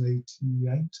was, 88,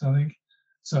 I think.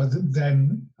 So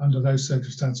then under those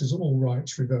circumstances, all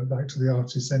rights revert back to the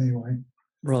artist anyway.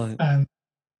 Right.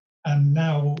 And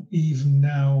now, even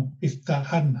now, if that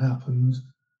hadn't happened,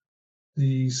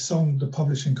 the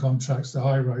publishing contracts that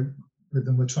I wrote with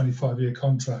them were 25-year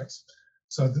contracts.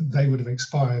 So they would have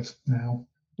expired now.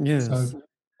 Yes. So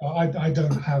I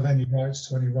don't have any rights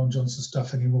to any Ron Johnson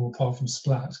stuff anymore, apart from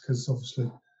Splat, because obviously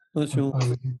I would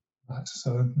do that.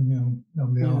 So, you know,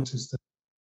 I'm the artist.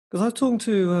 Because I was talking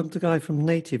to the guy from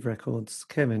Native Records,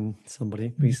 Kevin,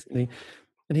 recently,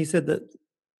 and he said that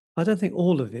I don't think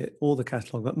all of it, all the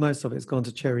catalogue, but most of it's gone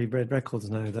to Cherry Red Records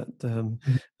now.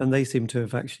 And they seem to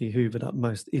have actually hoovered up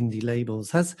most indie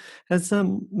labels. Has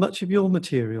much of your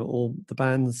material or the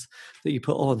bands that you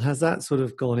put on, has that sort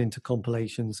of gone into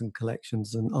compilations and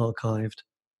collections and archived?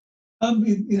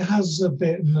 It has a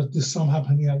bit, and there's some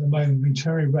happening at the moment. I mean,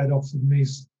 Cherry Red offered me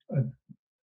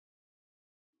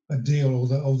a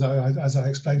deal, although as I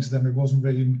explained to them, it wasn't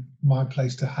really my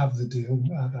place to have the deal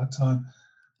at that time,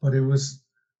 but it was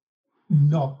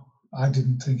I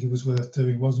didn't think it was worth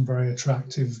doing. It wasn't a very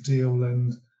attractive deal,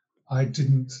 and I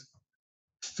didn't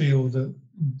feel that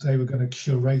they were going to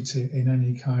curate it in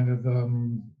any kind of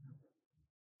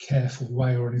careful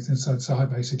way or anything. So I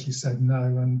basically said no.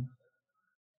 And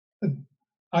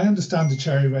I understand the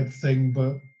Cherry Red thing,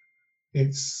 but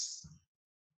it's,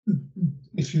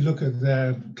 if you look at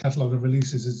their catalogue of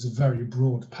releases, it's a very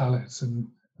broad palette, and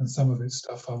some of it's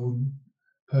stuff I wouldn't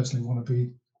personally want to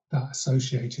be that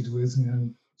associated with, you know,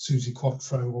 Suzi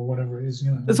Quatro or whatever it is,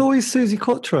 you know. There's always Suzi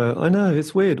Quatro. I know,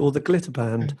 it's weird. Or the Glitter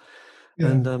Band. Yeah.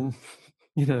 And,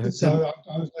 you know. So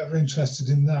I was never interested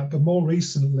in that. But more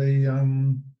recently,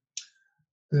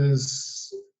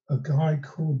 there's a guy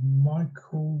called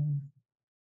Michael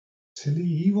Tilly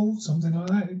Evil, something like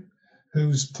that,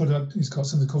 he's got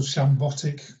something called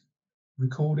Shambotic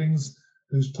Recordings,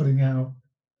 who's putting out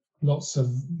lots of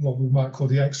what we might call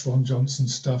the ex-Ron Johnson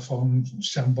stuff on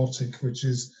Shambotic, which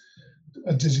is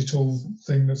a digital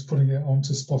thing that's putting it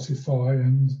onto Spotify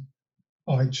and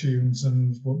iTunes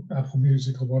and Apple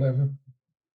Music or whatever.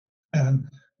 And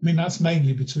I mean, that's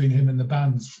mainly between him and the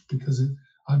bands, because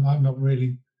I'm not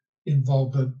really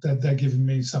involved, but they're giving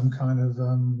me some kind of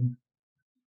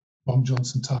Ron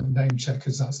Johnson type name check,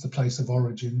 because that's the place of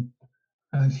origin.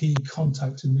 And he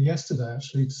contacted me yesterday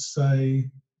actually to say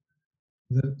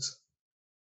that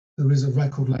there is a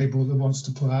record label that wants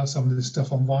to put out some of this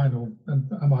stuff on vinyl, and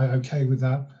am I okay with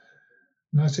that?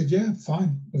 And I said, yeah,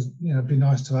 fine. It'd be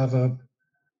nice to have a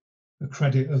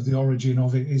credit of the origin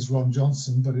of it is Ron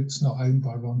Johnson, but it's not owned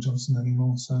by Ron Johnson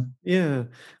anymore. So yeah,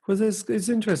 well, it's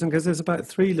interesting because there's about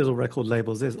 3 little record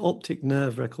labels. There's Optic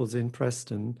Nerve Records in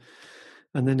Preston,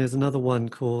 and then there's another one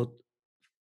called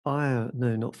Fire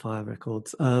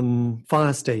Records,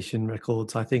 Fire Station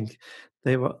Records. I think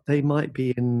they might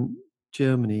be in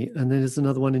Germany, and then there's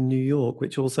another one in New York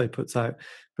which also puts out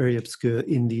very obscure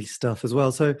indie stuff as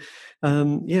well. So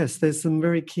yes, there's some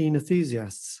very keen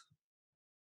enthusiasts.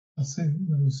 I think,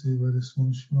 let me see where this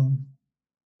one's from.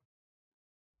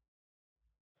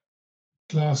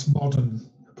 Glass Modern,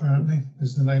 apparently,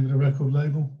 is the name of the record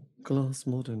label. Glass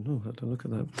Modern. Oh, I had to look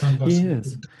at that.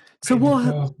 Yes.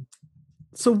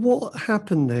 So what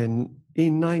happened then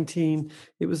in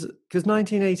it was because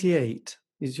 1988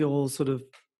 is your sort of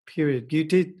period. You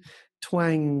did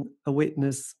Twang, A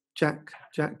Witness, Jack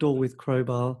Daw with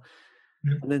Crowbar,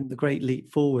 Yeah. and then the great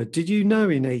leap forward. Did you know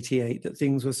in '88 that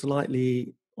things were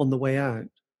slightly on the way out?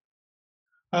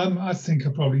 I think I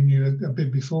probably knew a bit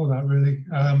before that, really,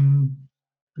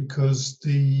 because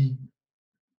the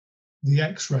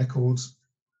X records,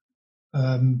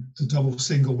 the double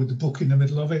single with the book in the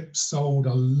middle of it, sold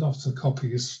a lot of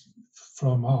copies.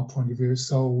 From our point of view, it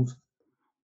sold,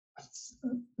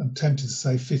 I'm tempted to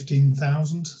say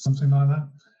 15,000, something like that,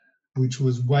 which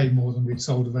was way more than we'd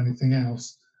sold of anything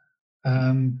else.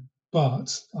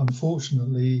 But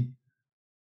unfortunately,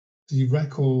 the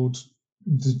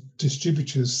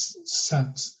distributors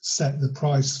set the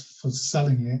price for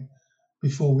selling it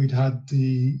before we'd had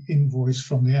the invoice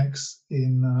from the X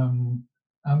in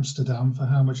Amsterdam for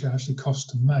how much it actually cost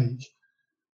to make.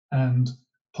 And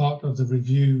part of the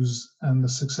reviews and the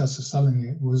success of selling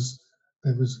it was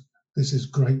this is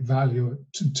great value at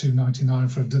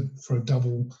 $2.99 for a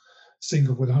double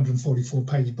single with a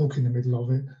 144-page book in the middle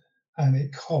of it, and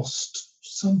it cost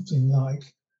something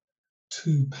like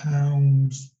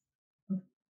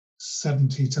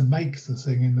 £2.70 to make the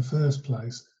thing in the first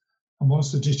place. And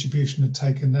once the distribution had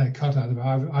taken their cut out of it,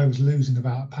 I was losing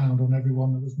about £1 on every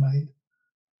one that was made.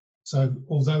 So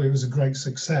although it was a great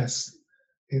success,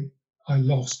 I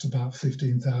lost about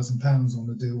 £15,000 on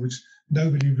the deal, which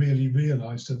nobody really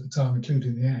realised at the time,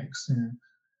 including the X.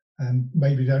 And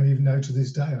maybe don't even know to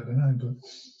this day, I don't know. But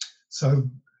so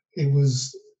it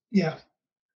was, a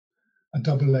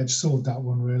double-edged sword, that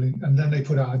one, really. And then they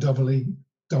put out a double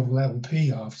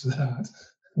LP after that,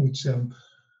 which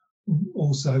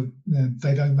also,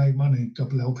 they don't make money,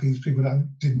 double LPs. People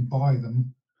didn't buy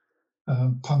them.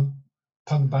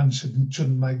 Punk bands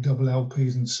shouldn't make double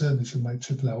LPs, and certainly shouldn't make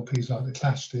triple LPs like the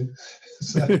Clash did.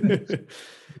 So,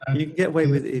 you can get away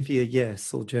with it if you're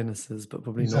Yes or Genesis, but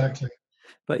probably exactly. not.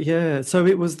 But yeah, so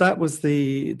they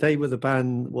were the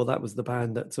band. Well, that was the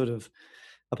band that sort of,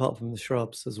 apart from the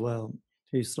Shrubs as well,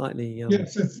 who slightly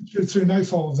through no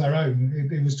fault of their own,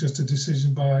 it was just a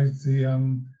decision by the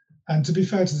and to be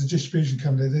fair to the distribution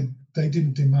company, they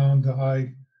didn't demand that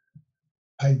I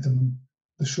paid them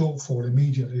the shortfall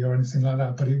immediately or anything like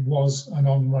that, but it was an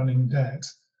on-running debt,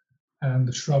 and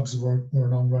the Shrubs were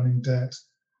an on-running debt.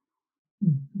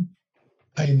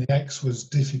 Paying the X was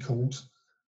difficult,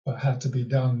 but had to be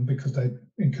done because they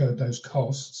incurred those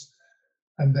costs.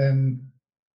 And then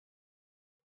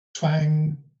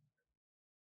Twang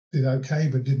did okay,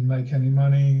 but didn't make any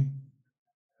money.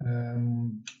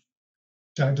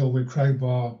 Jack Daw with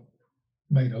Crowbar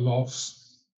made a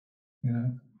loss.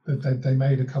 But they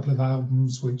made a couple of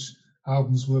albums, which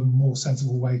albums were a more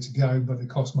sensible way to go, but they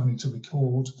cost money to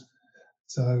record.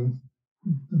 So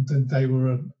they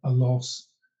were a loss.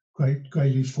 Great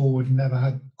Leap Forward never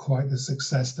had quite the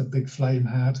success that Big Flame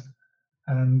had,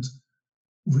 and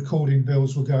recording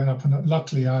bills were going up. And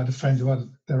luckily, I had a friend who had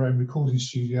their own recording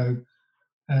studio,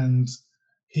 and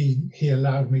he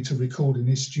allowed me to record in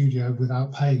his studio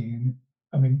without paying him.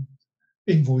 I mean,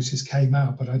 invoices came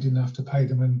out, but I didn't have to pay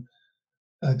them.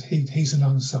 And he's an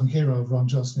unsung hero of Ron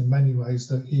Johnson in many ways.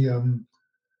 That he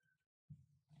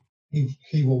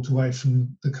walked away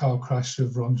from the car crash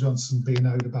of Ron Johnson being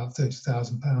owed about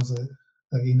 £30,000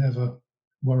 that he never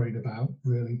worried about,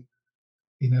 really.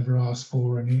 He never asked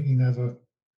for, and he never,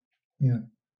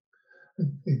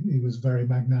 he was very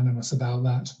magnanimous about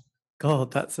that. God,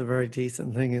 that's a very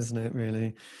decent thing, isn't it,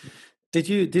 really?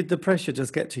 Did the pressure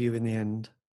just get to you in the end?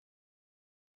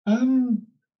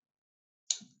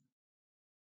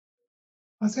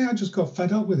 I think I just got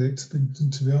fed up with it,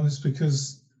 to be honest,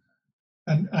 because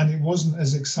and it wasn't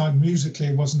as exciting musically.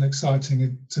 It wasn't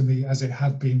exciting to me as it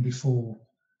had been before.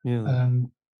 Yeah.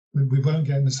 We weren't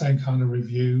getting the same kind of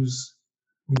reviews.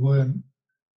 We weren't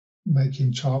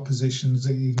making chart positions,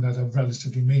 even though they're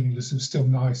relatively meaningless. It was still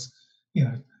nice,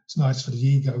 it's nice for the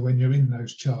ego when you're in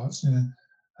those charts,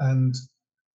 and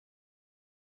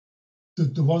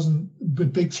there wasn't.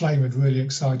 But Big Flame had really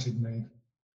excited me.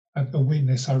 A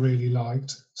Witness I really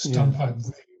liked. Stump I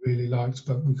really liked,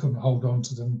 but we couldn't hold on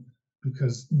to them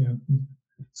because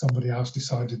somebody else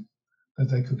decided that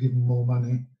they could give them more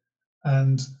money.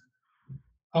 And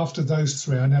after those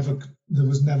three, there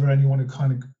was never anyone who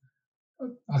kind of,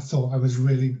 I thought I was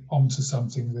really onto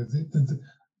something with it.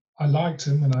 I liked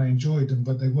them and I enjoyed them,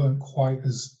 but they weren't quite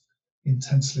as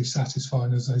intensely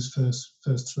satisfying as those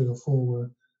first three or four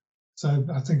were. So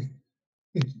I think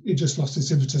it just lost its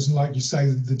impetus. And like you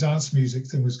say, the dance music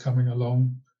thing was coming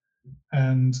along,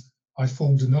 and I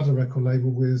formed another record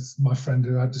label with my friend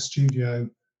who had the studio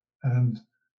and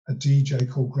a DJ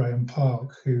called Graham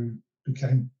Park, who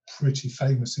became pretty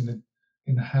famous in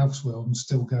the house world and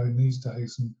still going these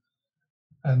days.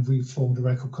 And we formed a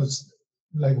record because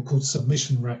label called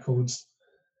Submission Records,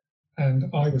 and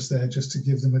I was there just to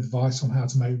give them advice on how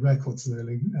to make records,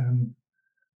 really. And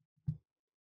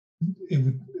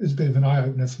it was a bit of an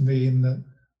eye-opener for me in that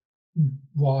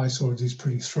what I saw as these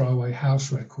pretty throwaway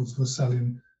house records were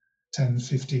selling 10,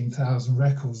 15,000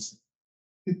 records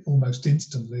almost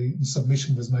instantly, and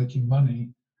Submission was making money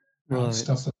out of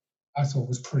stuff that I thought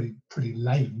was pretty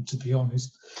lame, to be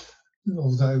honest,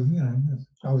 although,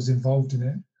 I was involved in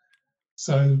it.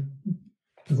 So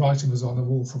the writing was on the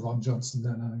wall for Ron Johnson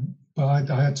then, but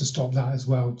I had to stop that as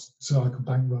well so I could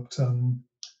bankrupt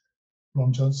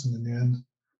Ron Johnson in the end.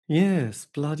 Yes,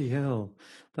 bloody hell.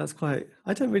 That's quite...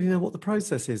 I don't really know what the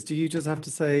process is. Do you just have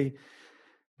to say...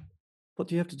 What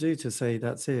do you have to do to say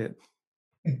that's it?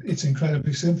 It's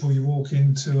incredibly simple. You walk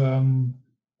into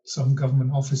some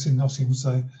government office in Nottingham and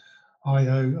say,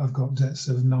 I've got debts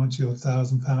of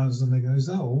 £90,000, and they go, is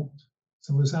that all?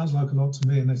 So it sounds like a lot to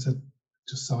me. And they said,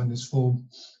 just sign this form.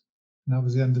 And that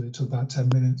was the end of it. It took about 10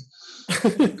 minutes.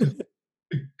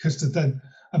 Because then,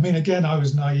 I mean, again, I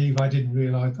was naive. I didn't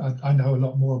realise. I know a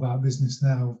lot more about business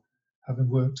now, having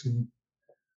worked in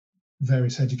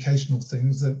various educational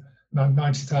things, that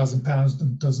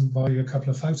 £90,000 doesn't buy you a couple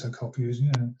of photocopiers.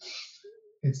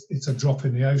 It's a drop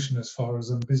in the ocean as far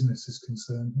as business is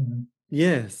concerned.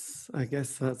 Yes, I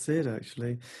guess that's it,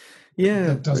 actually. Yeah.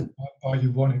 That doesn't buy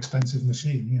you one expensive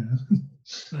machine,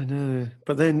 I know,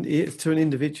 but then to an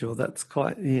individual, that's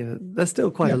quite, that's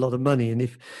still quite a lot of money. And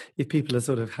if people are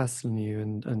sort of hassling you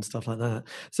and stuff like that.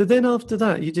 So then after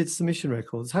that, you did Submission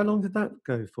Records. How long did that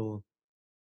go for?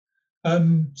 I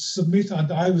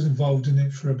was involved in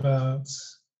it for about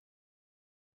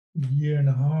a year and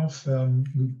a half.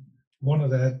 One of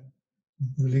their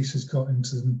releases got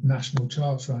into the national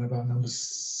charts around about number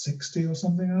 60 or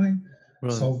something, I think.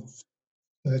 Right. Sold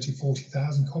 30,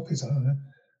 40,000 copies, I don't know.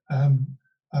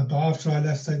 But after I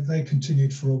left, they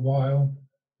continued for a while,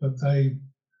 but they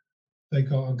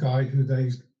got a guy who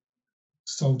they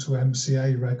sold to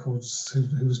MCA Records,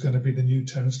 who was going to be the new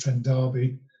Terence Trent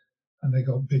D'Arby, and they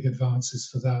got big advances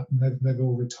for that, and they've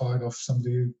all retired off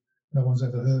somebody who no one's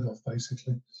ever heard of,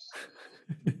 basically.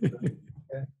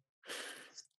 Yeah.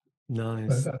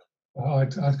 Nice. But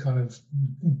I'd kind of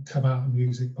come out of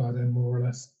music by then, more or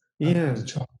less. Yeah.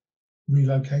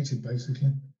 Relocated,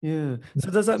 basically. Yeah.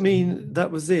 So does that mean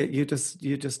that was it? You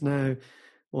just now,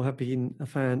 or have been a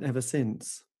fan ever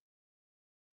since?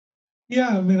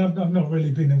 Yeah, I mean, I've not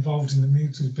really been involved in the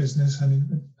music business. I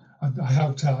mean, I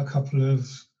helped out a couple of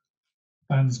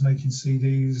bands making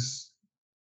CDs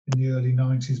in the early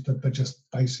 90s, but just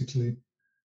basically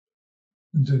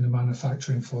doing the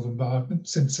manufacturing for them. But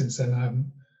since then, I haven't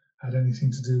had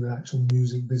anything to do with actual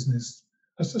music business.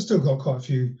 I've still got quite a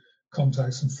few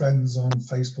contacts and friends on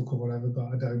Facebook or whatever, but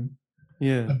I don't.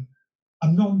 Yeah.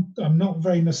 I'm not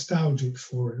very nostalgic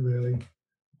for it, really,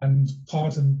 and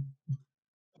part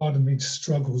of me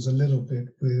struggles a little bit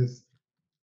with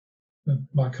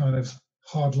my kind of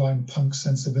hardline punk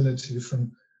sensibility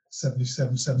from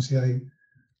 77, 78.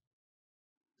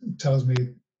 It tells me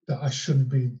that I shouldn't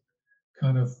be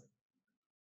kind of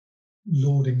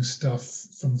lauding stuff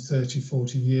from 30,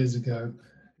 40 years ago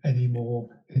anymore,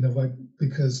 in a way,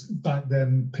 because back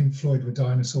then Pink Floyd were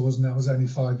dinosaurs, and that was only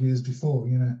 5 years before,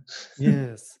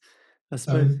 Yes. I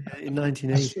suppose in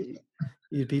 1980,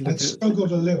 you'd be looking. I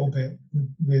struggled a little bit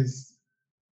with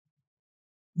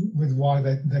why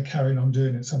they're carrying on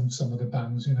doing it, some of the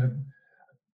bands,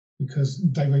 because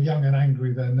they were young and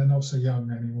angry then. They're not so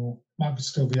young anymore. Might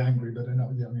still be angry, but they're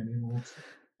not young anymore.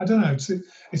 I don't know.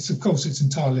 It's of course it's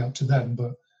entirely up to them,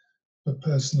 but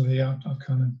personally, I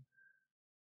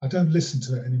don't listen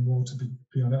to it anymore, to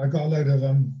be honest. I got a load of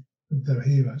they're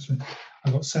here actually.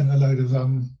 I got sent a load of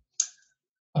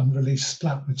unreleased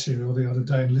Splat material the other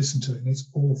day and listened to it, and it's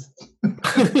awful.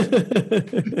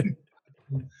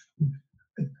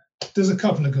 There's a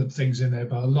couple of good things in there,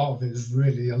 but a lot of it is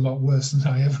really a lot worse than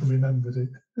I ever remembered it.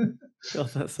 Oh,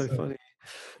 that's so funny.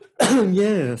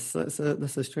 Yes, that's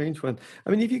a strange one. I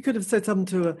mean, if you could have said something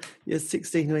to your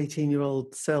 16 or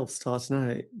 18-year-old self starting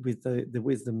out with the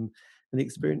wisdom and the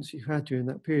experience you had during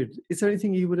that period, is there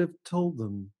anything you would have told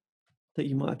them that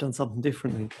you might have done something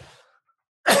differently?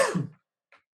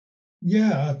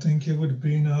 Yeah, I think it would have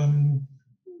been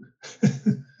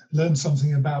learn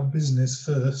something about business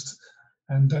first,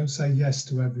 and don't say yes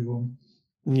to everyone.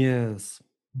 Yes,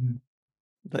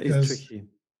 that is tricky.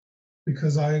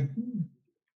 Because I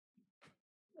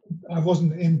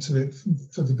wasn't into it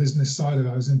for the business side of it.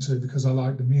 I was into it because I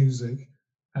liked the music.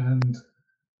 And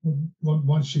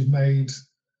once you've made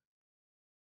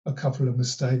a couple of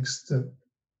mistakes that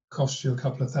cost you a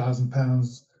couple of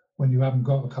 £1,000 when you haven't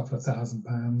got a couple of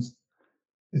 £1,000,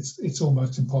 it's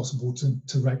almost impossible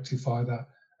to rectify that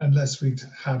unless we'd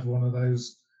had one of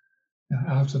those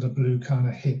out of the blue kind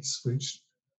of hits, which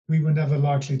we were never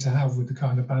likely to have with the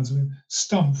kind of bands. I mean,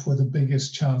 Stump were the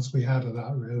biggest chance we had of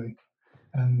that, really,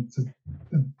 and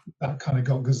that kind of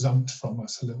got gazumped from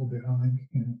us a little bit, I think.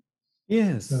 You know.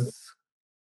 Yes. So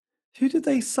who did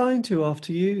they sign to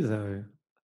after you, though?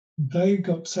 There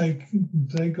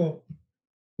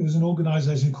was an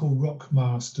organisation called Rock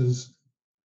Masters,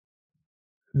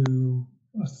 who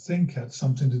I think had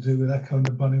something to do with Echo and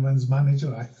the Bunnymen's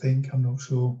manager. I'm not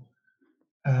sure.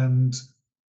 And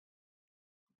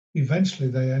eventually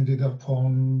they ended up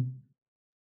on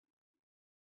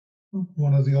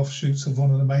one of the offshoots of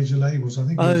one of the major labels. I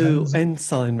think it was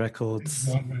Ensign Records.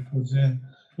 Ensign Records, yeah.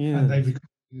 Yeah. And they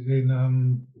recorded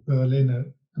in Berlin at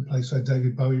the place where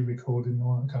David Bowie recorded and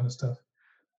all that kind of stuff.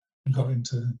 And got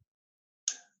into.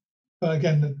 But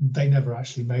again, they never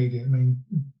actually made it. I mean,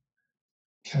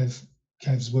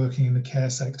 Kev's working in the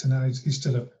care sector now. He's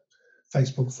still a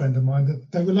Facebook friend of mine.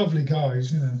 They were lovely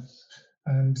guys, you know,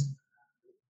 and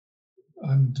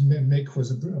Mick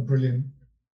was a brilliant,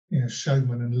 you know,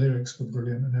 showman, and lyrics were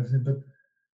brilliant and everything.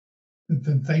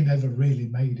 But they never really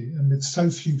made it, and it's so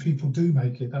few people do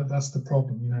make it. That's the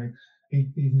problem, you know.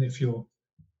 Even if you're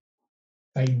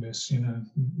famous, you know,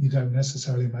 you don't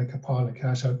necessarily make a pile of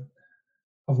cash. I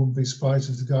wouldn't be surprised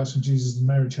if the guys from Jesus and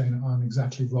Mary Chain aren't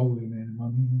exactly rolling in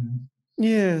money, you know.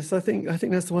 Yes, I think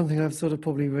that's the one thing I've sort of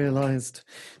probably realised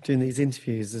doing these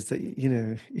interviews is that, you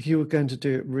know, if you were going to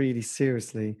do it really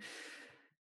seriously,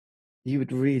 you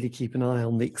would really keep an eye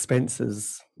on the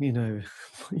expenses, you know,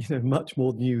 much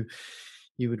more than you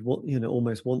would want, you know,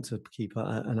 almost want to keep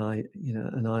an eye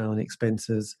on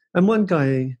expenses. And one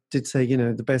guy did say, you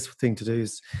know, the best thing to do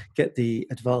is get the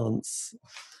advance.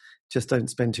 Just don't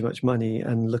spend too much money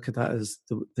and look at that as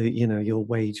the you know, your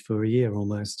wage for a year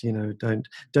almost. You know, don't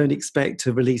expect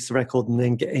to release the record and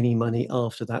then get any money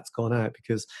after that's gone out,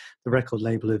 because the record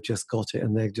label have just got it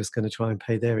and they're just going to try and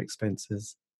pay their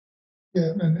expenses.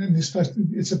 Yeah, and especially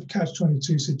it's a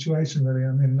catch-22 situation, really.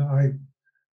 I mean, I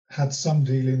had some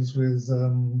dealings with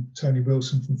Tony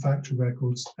Wilson from Factory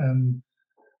Records, and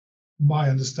my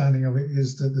understanding of it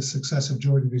is that the success of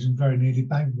Joy Division very nearly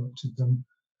bankrupted them,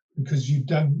 because you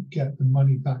don't get the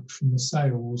money back from the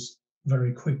sales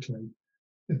very quickly.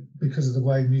 Because of the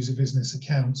way music business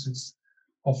accounts, it's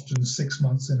often 6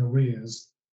 months in arrears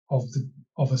of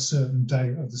a certain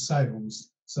date of the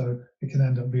sales. So it can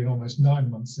end up being almost 9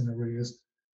 months in arrears.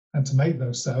 And to make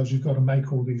those sales, you've got to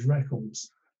make all these records.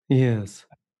 Yes.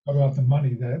 You've got to have the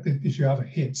money there. If you have a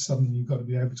hit, suddenly you've got to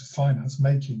be able to finance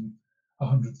making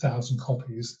 100,000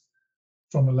 copies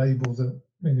from a label that,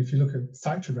 I mean, if you look at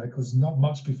Factory Records, not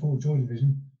much before Joy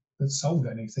Division that sold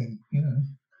anything, you know.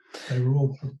 They were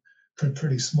all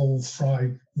pretty small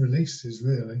fry releases,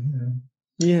 really, you know.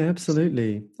 Yeah,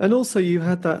 absolutely. And also you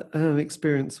had that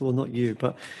experience, well, not you,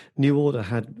 but New Order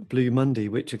had Blue Monday,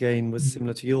 which again was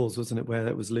similar to yours, wasn't it, where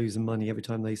it was losing money every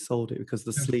time they sold it because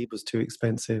the sleeve was too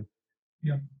expensive.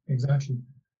 Yeah, exactly.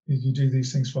 You do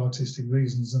these things for artistic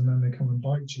reasons and then they come and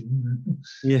bite you, you know?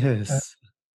 Yes.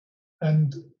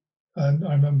 And I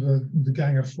remember the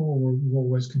Gang of Four were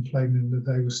always complaining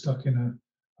that they were stuck in a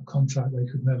contract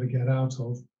they could never get out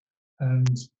of,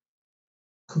 and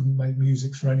couldn't make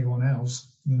music for anyone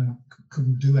else, you know,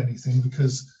 couldn't do anything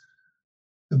because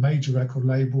the major record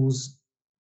labels,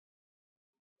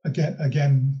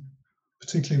 again,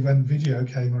 particularly when video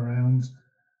came around,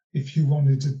 if you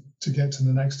wanted to get to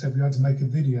the next step, you had to make a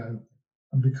video.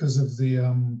 And because of the,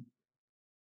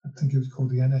 I think it was called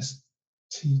the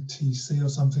NSTTC or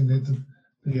something,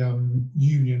 the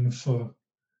union for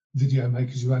video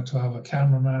makers, you had to have a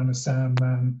cameraman, a sound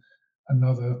man,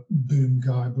 another boom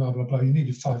guy, blah, blah, blah. You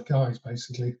needed 5 guys,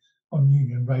 basically, on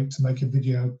union rate to make a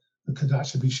video that could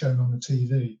actually be shown on the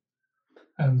TV.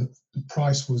 And the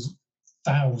price was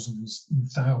thousands and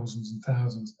thousands and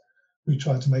thousands. We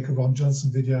tried to make a Ron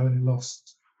Johnson video and it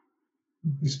lost.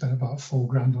 We spent about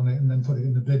 $4,000 on it and then put it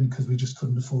in the bin because we just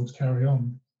couldn't afford to carry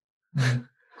on. And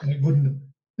that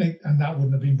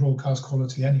wouldn't have been broadcast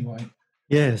quality anyway.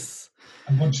 Yes.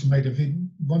 And once you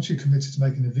committed to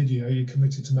making a video, you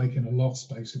committed to making a loss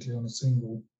basically on a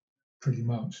single, pretty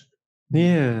much.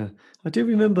 Yeah, I do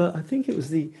remember. I think it was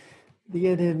the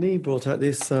NME brought out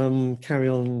this Carry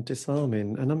On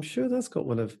Disarming, and I'm sure that's got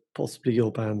one of possibly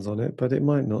your bands on it, but it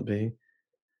might not be.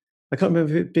 I can't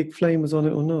remember if Big Flame was on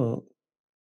it or not.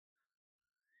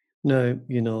 No,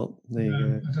 you're not. There you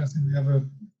go. I don't think we ever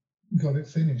got it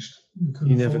finished. We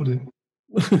couldn't afford it.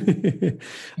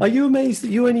 Are you amazed that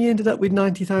you only ended up with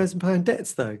 £90,000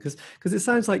 debts though? Because it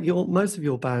sounds like most of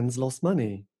your bands lost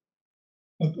money.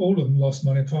 all of them lost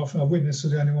money, apart from our Witness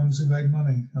were the only ones who made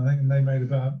money, I think, and they made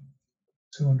about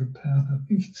 £200, I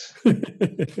think.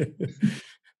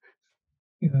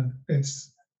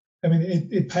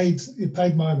 It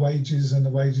paid my wages and the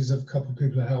wages of a couple of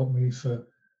people that helped me for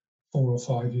 4 or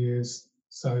 5 years.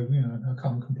 So, I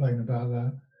can't complain about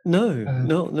that. No,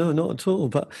 not at all.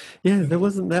 But yeah, there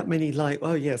wasn't that many like,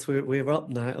 oh yes, we're up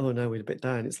now. Oh no, we're a bit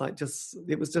down. It's like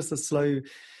it was just a slow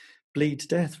bleed to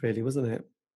death, really, wasn't it?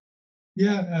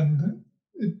 Yeah, and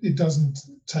it doesn't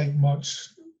take much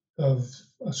of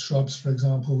Shrubs, for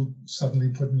example, suddenly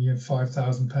putting you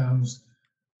 £5,000.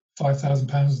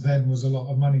 £5,000 then was a lot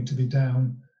of money to be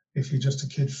down if you're just a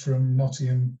kid from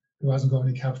Nottingham who hasn't got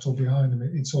any capital behind him.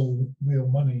 It's all real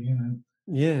money,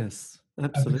 Yes,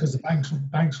 absolutely. And because the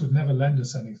banks would never lend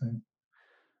us anything.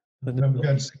 I remember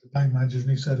going to see the bank manager and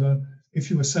he said, well, if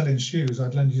you were selling shoes,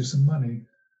 I'd lend you some money,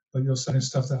 but you're selling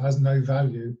stuff that has no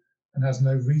value and has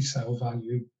no resale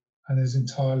value and is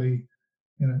entirely,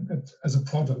 as a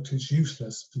product, it's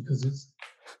useless because it's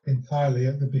entirely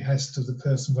at the behest of the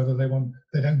person, whether they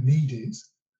don't need it.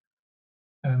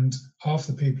 And half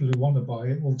the people who want to buy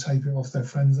it will tape it off their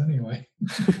friends anyway.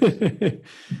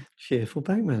 Cheerful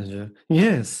bank manager.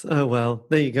 Yes. Oh, well,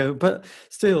 there you go. But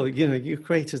still, you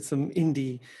created some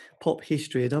indie pop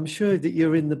history, and I'm sure that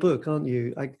you're in the book, aren't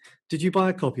you? Did you buy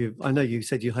a copy of, I know you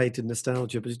said you hated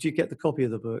nostalgia, but did you get the copy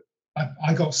of the book?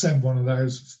 I got sent one of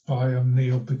those by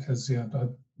Neil because,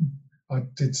 I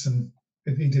did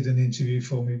he did an interview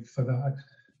for me for that.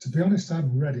 To be honest, I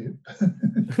haven't read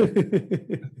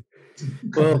it.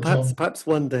 Well, perhaps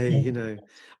one day,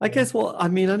 I guess I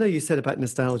know you said about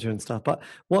nostalgia and stuff, but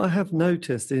what I have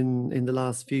noticed in the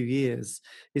last few years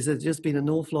is there's just been an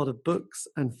awful lot of books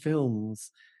and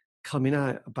films coming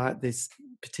out about this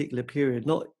particular period,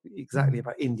 not exactly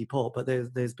about indie pop, but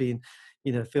there's been,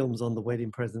 films on the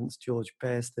Wedding Presents, George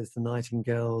Best, there's the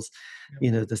Nightingales,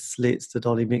 the Slits, the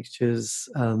Dolly Mixtures.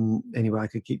 Anyway, I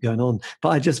could keep going on, but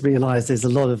I just realized there's a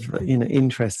lot of,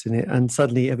 interest in it, and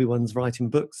suddenly everyone's writing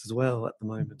books as well at the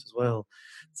moment as well.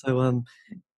 So,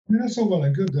 that's all well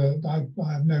and good. I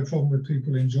have no problem with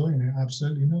people enjoying it.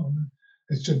 Absolutely not.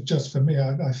 It's just for me,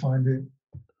 I find it,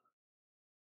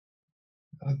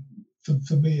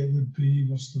 for me, it would be,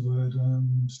 what's the word?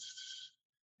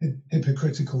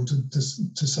 Hypocritical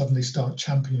to suddenly start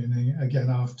championing it again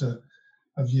after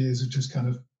years of just kind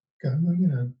of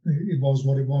going, it was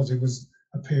what it was. It was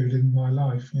a period in my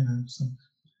life, So,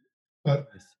 but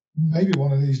maybe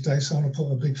one of these days someone will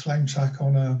put a big flame track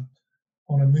on a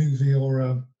movie or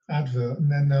a advert,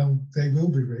 and then they will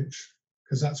be rich,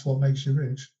 because that's what makes you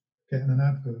rich, getting an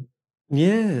advert.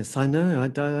 Yes, I know.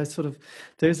 I sort of,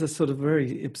 there's a sort of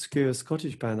very obscure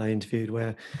Scottish band I interviewed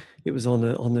where it was on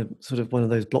a sort of one of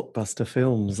those blockbuster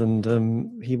films,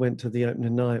 and he went to the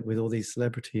opening night with all these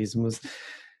celebrities and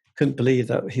couldn't believe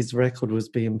that his record was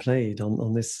being played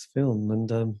on this film.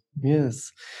 And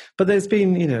yes, but there's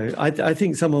been, I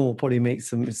think someone will probably make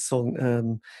some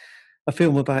song, a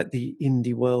film about the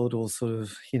indie world, or sort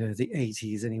of, the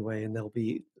 80s anyway, and there'll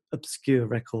be obscure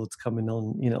records coming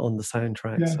on, on the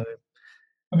soundtrack. Yeah. So.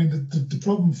 I mean, the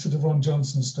problem for the Ron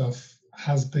Johnson stuff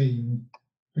has been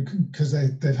because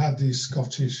they've had these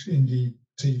Scottish indie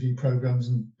TV programs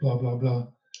and blah, blah, blah.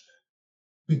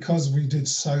 Because we did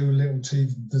so little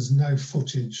TV, there's no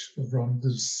footage of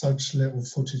there's such little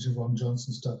footage of Ron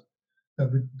Johnson stuff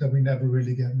that we never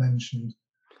really get mentioned.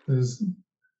 There's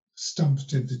Stumps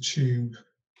did the Tube,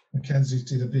 Mackenzie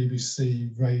did a BBC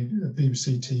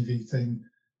TV thing,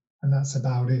 and that's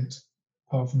about it.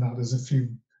 Apart from that, there's a few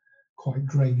quite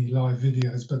grainy live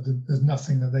videos, but there's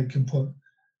nothing that they can put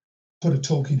a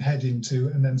talking head into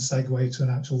and then segue to an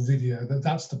actual video.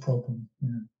 That's the problem.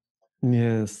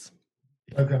 Yes.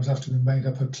 Programs have to be made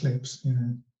up of clips.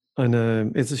 I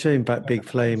know. It's a shame about Big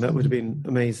Flame. That would have been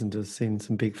amazing to have seen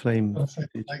some Big Flame.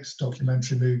 Makes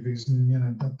documentary movies,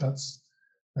 and that's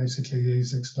basically,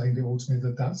 he's explained it all to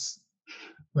me, that's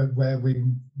where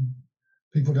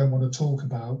people don't want to talk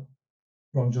about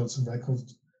Ron Johnson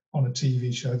records on a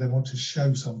TV show. They want to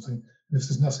show something, and if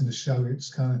there's nothing to show,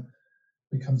 it's kind of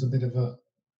becomes a bit of a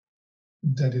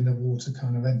dead in the water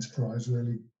kind of enterprise,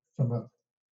 really, from a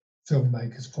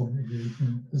filmmaker's point of view.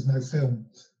 There's no film.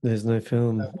 There's no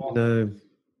film. No.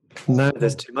 Now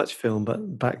there's too much film,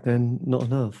 but back then not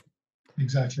enough.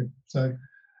 Exactly. So,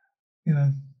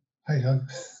 hey ho.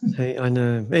 Hey, I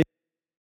know.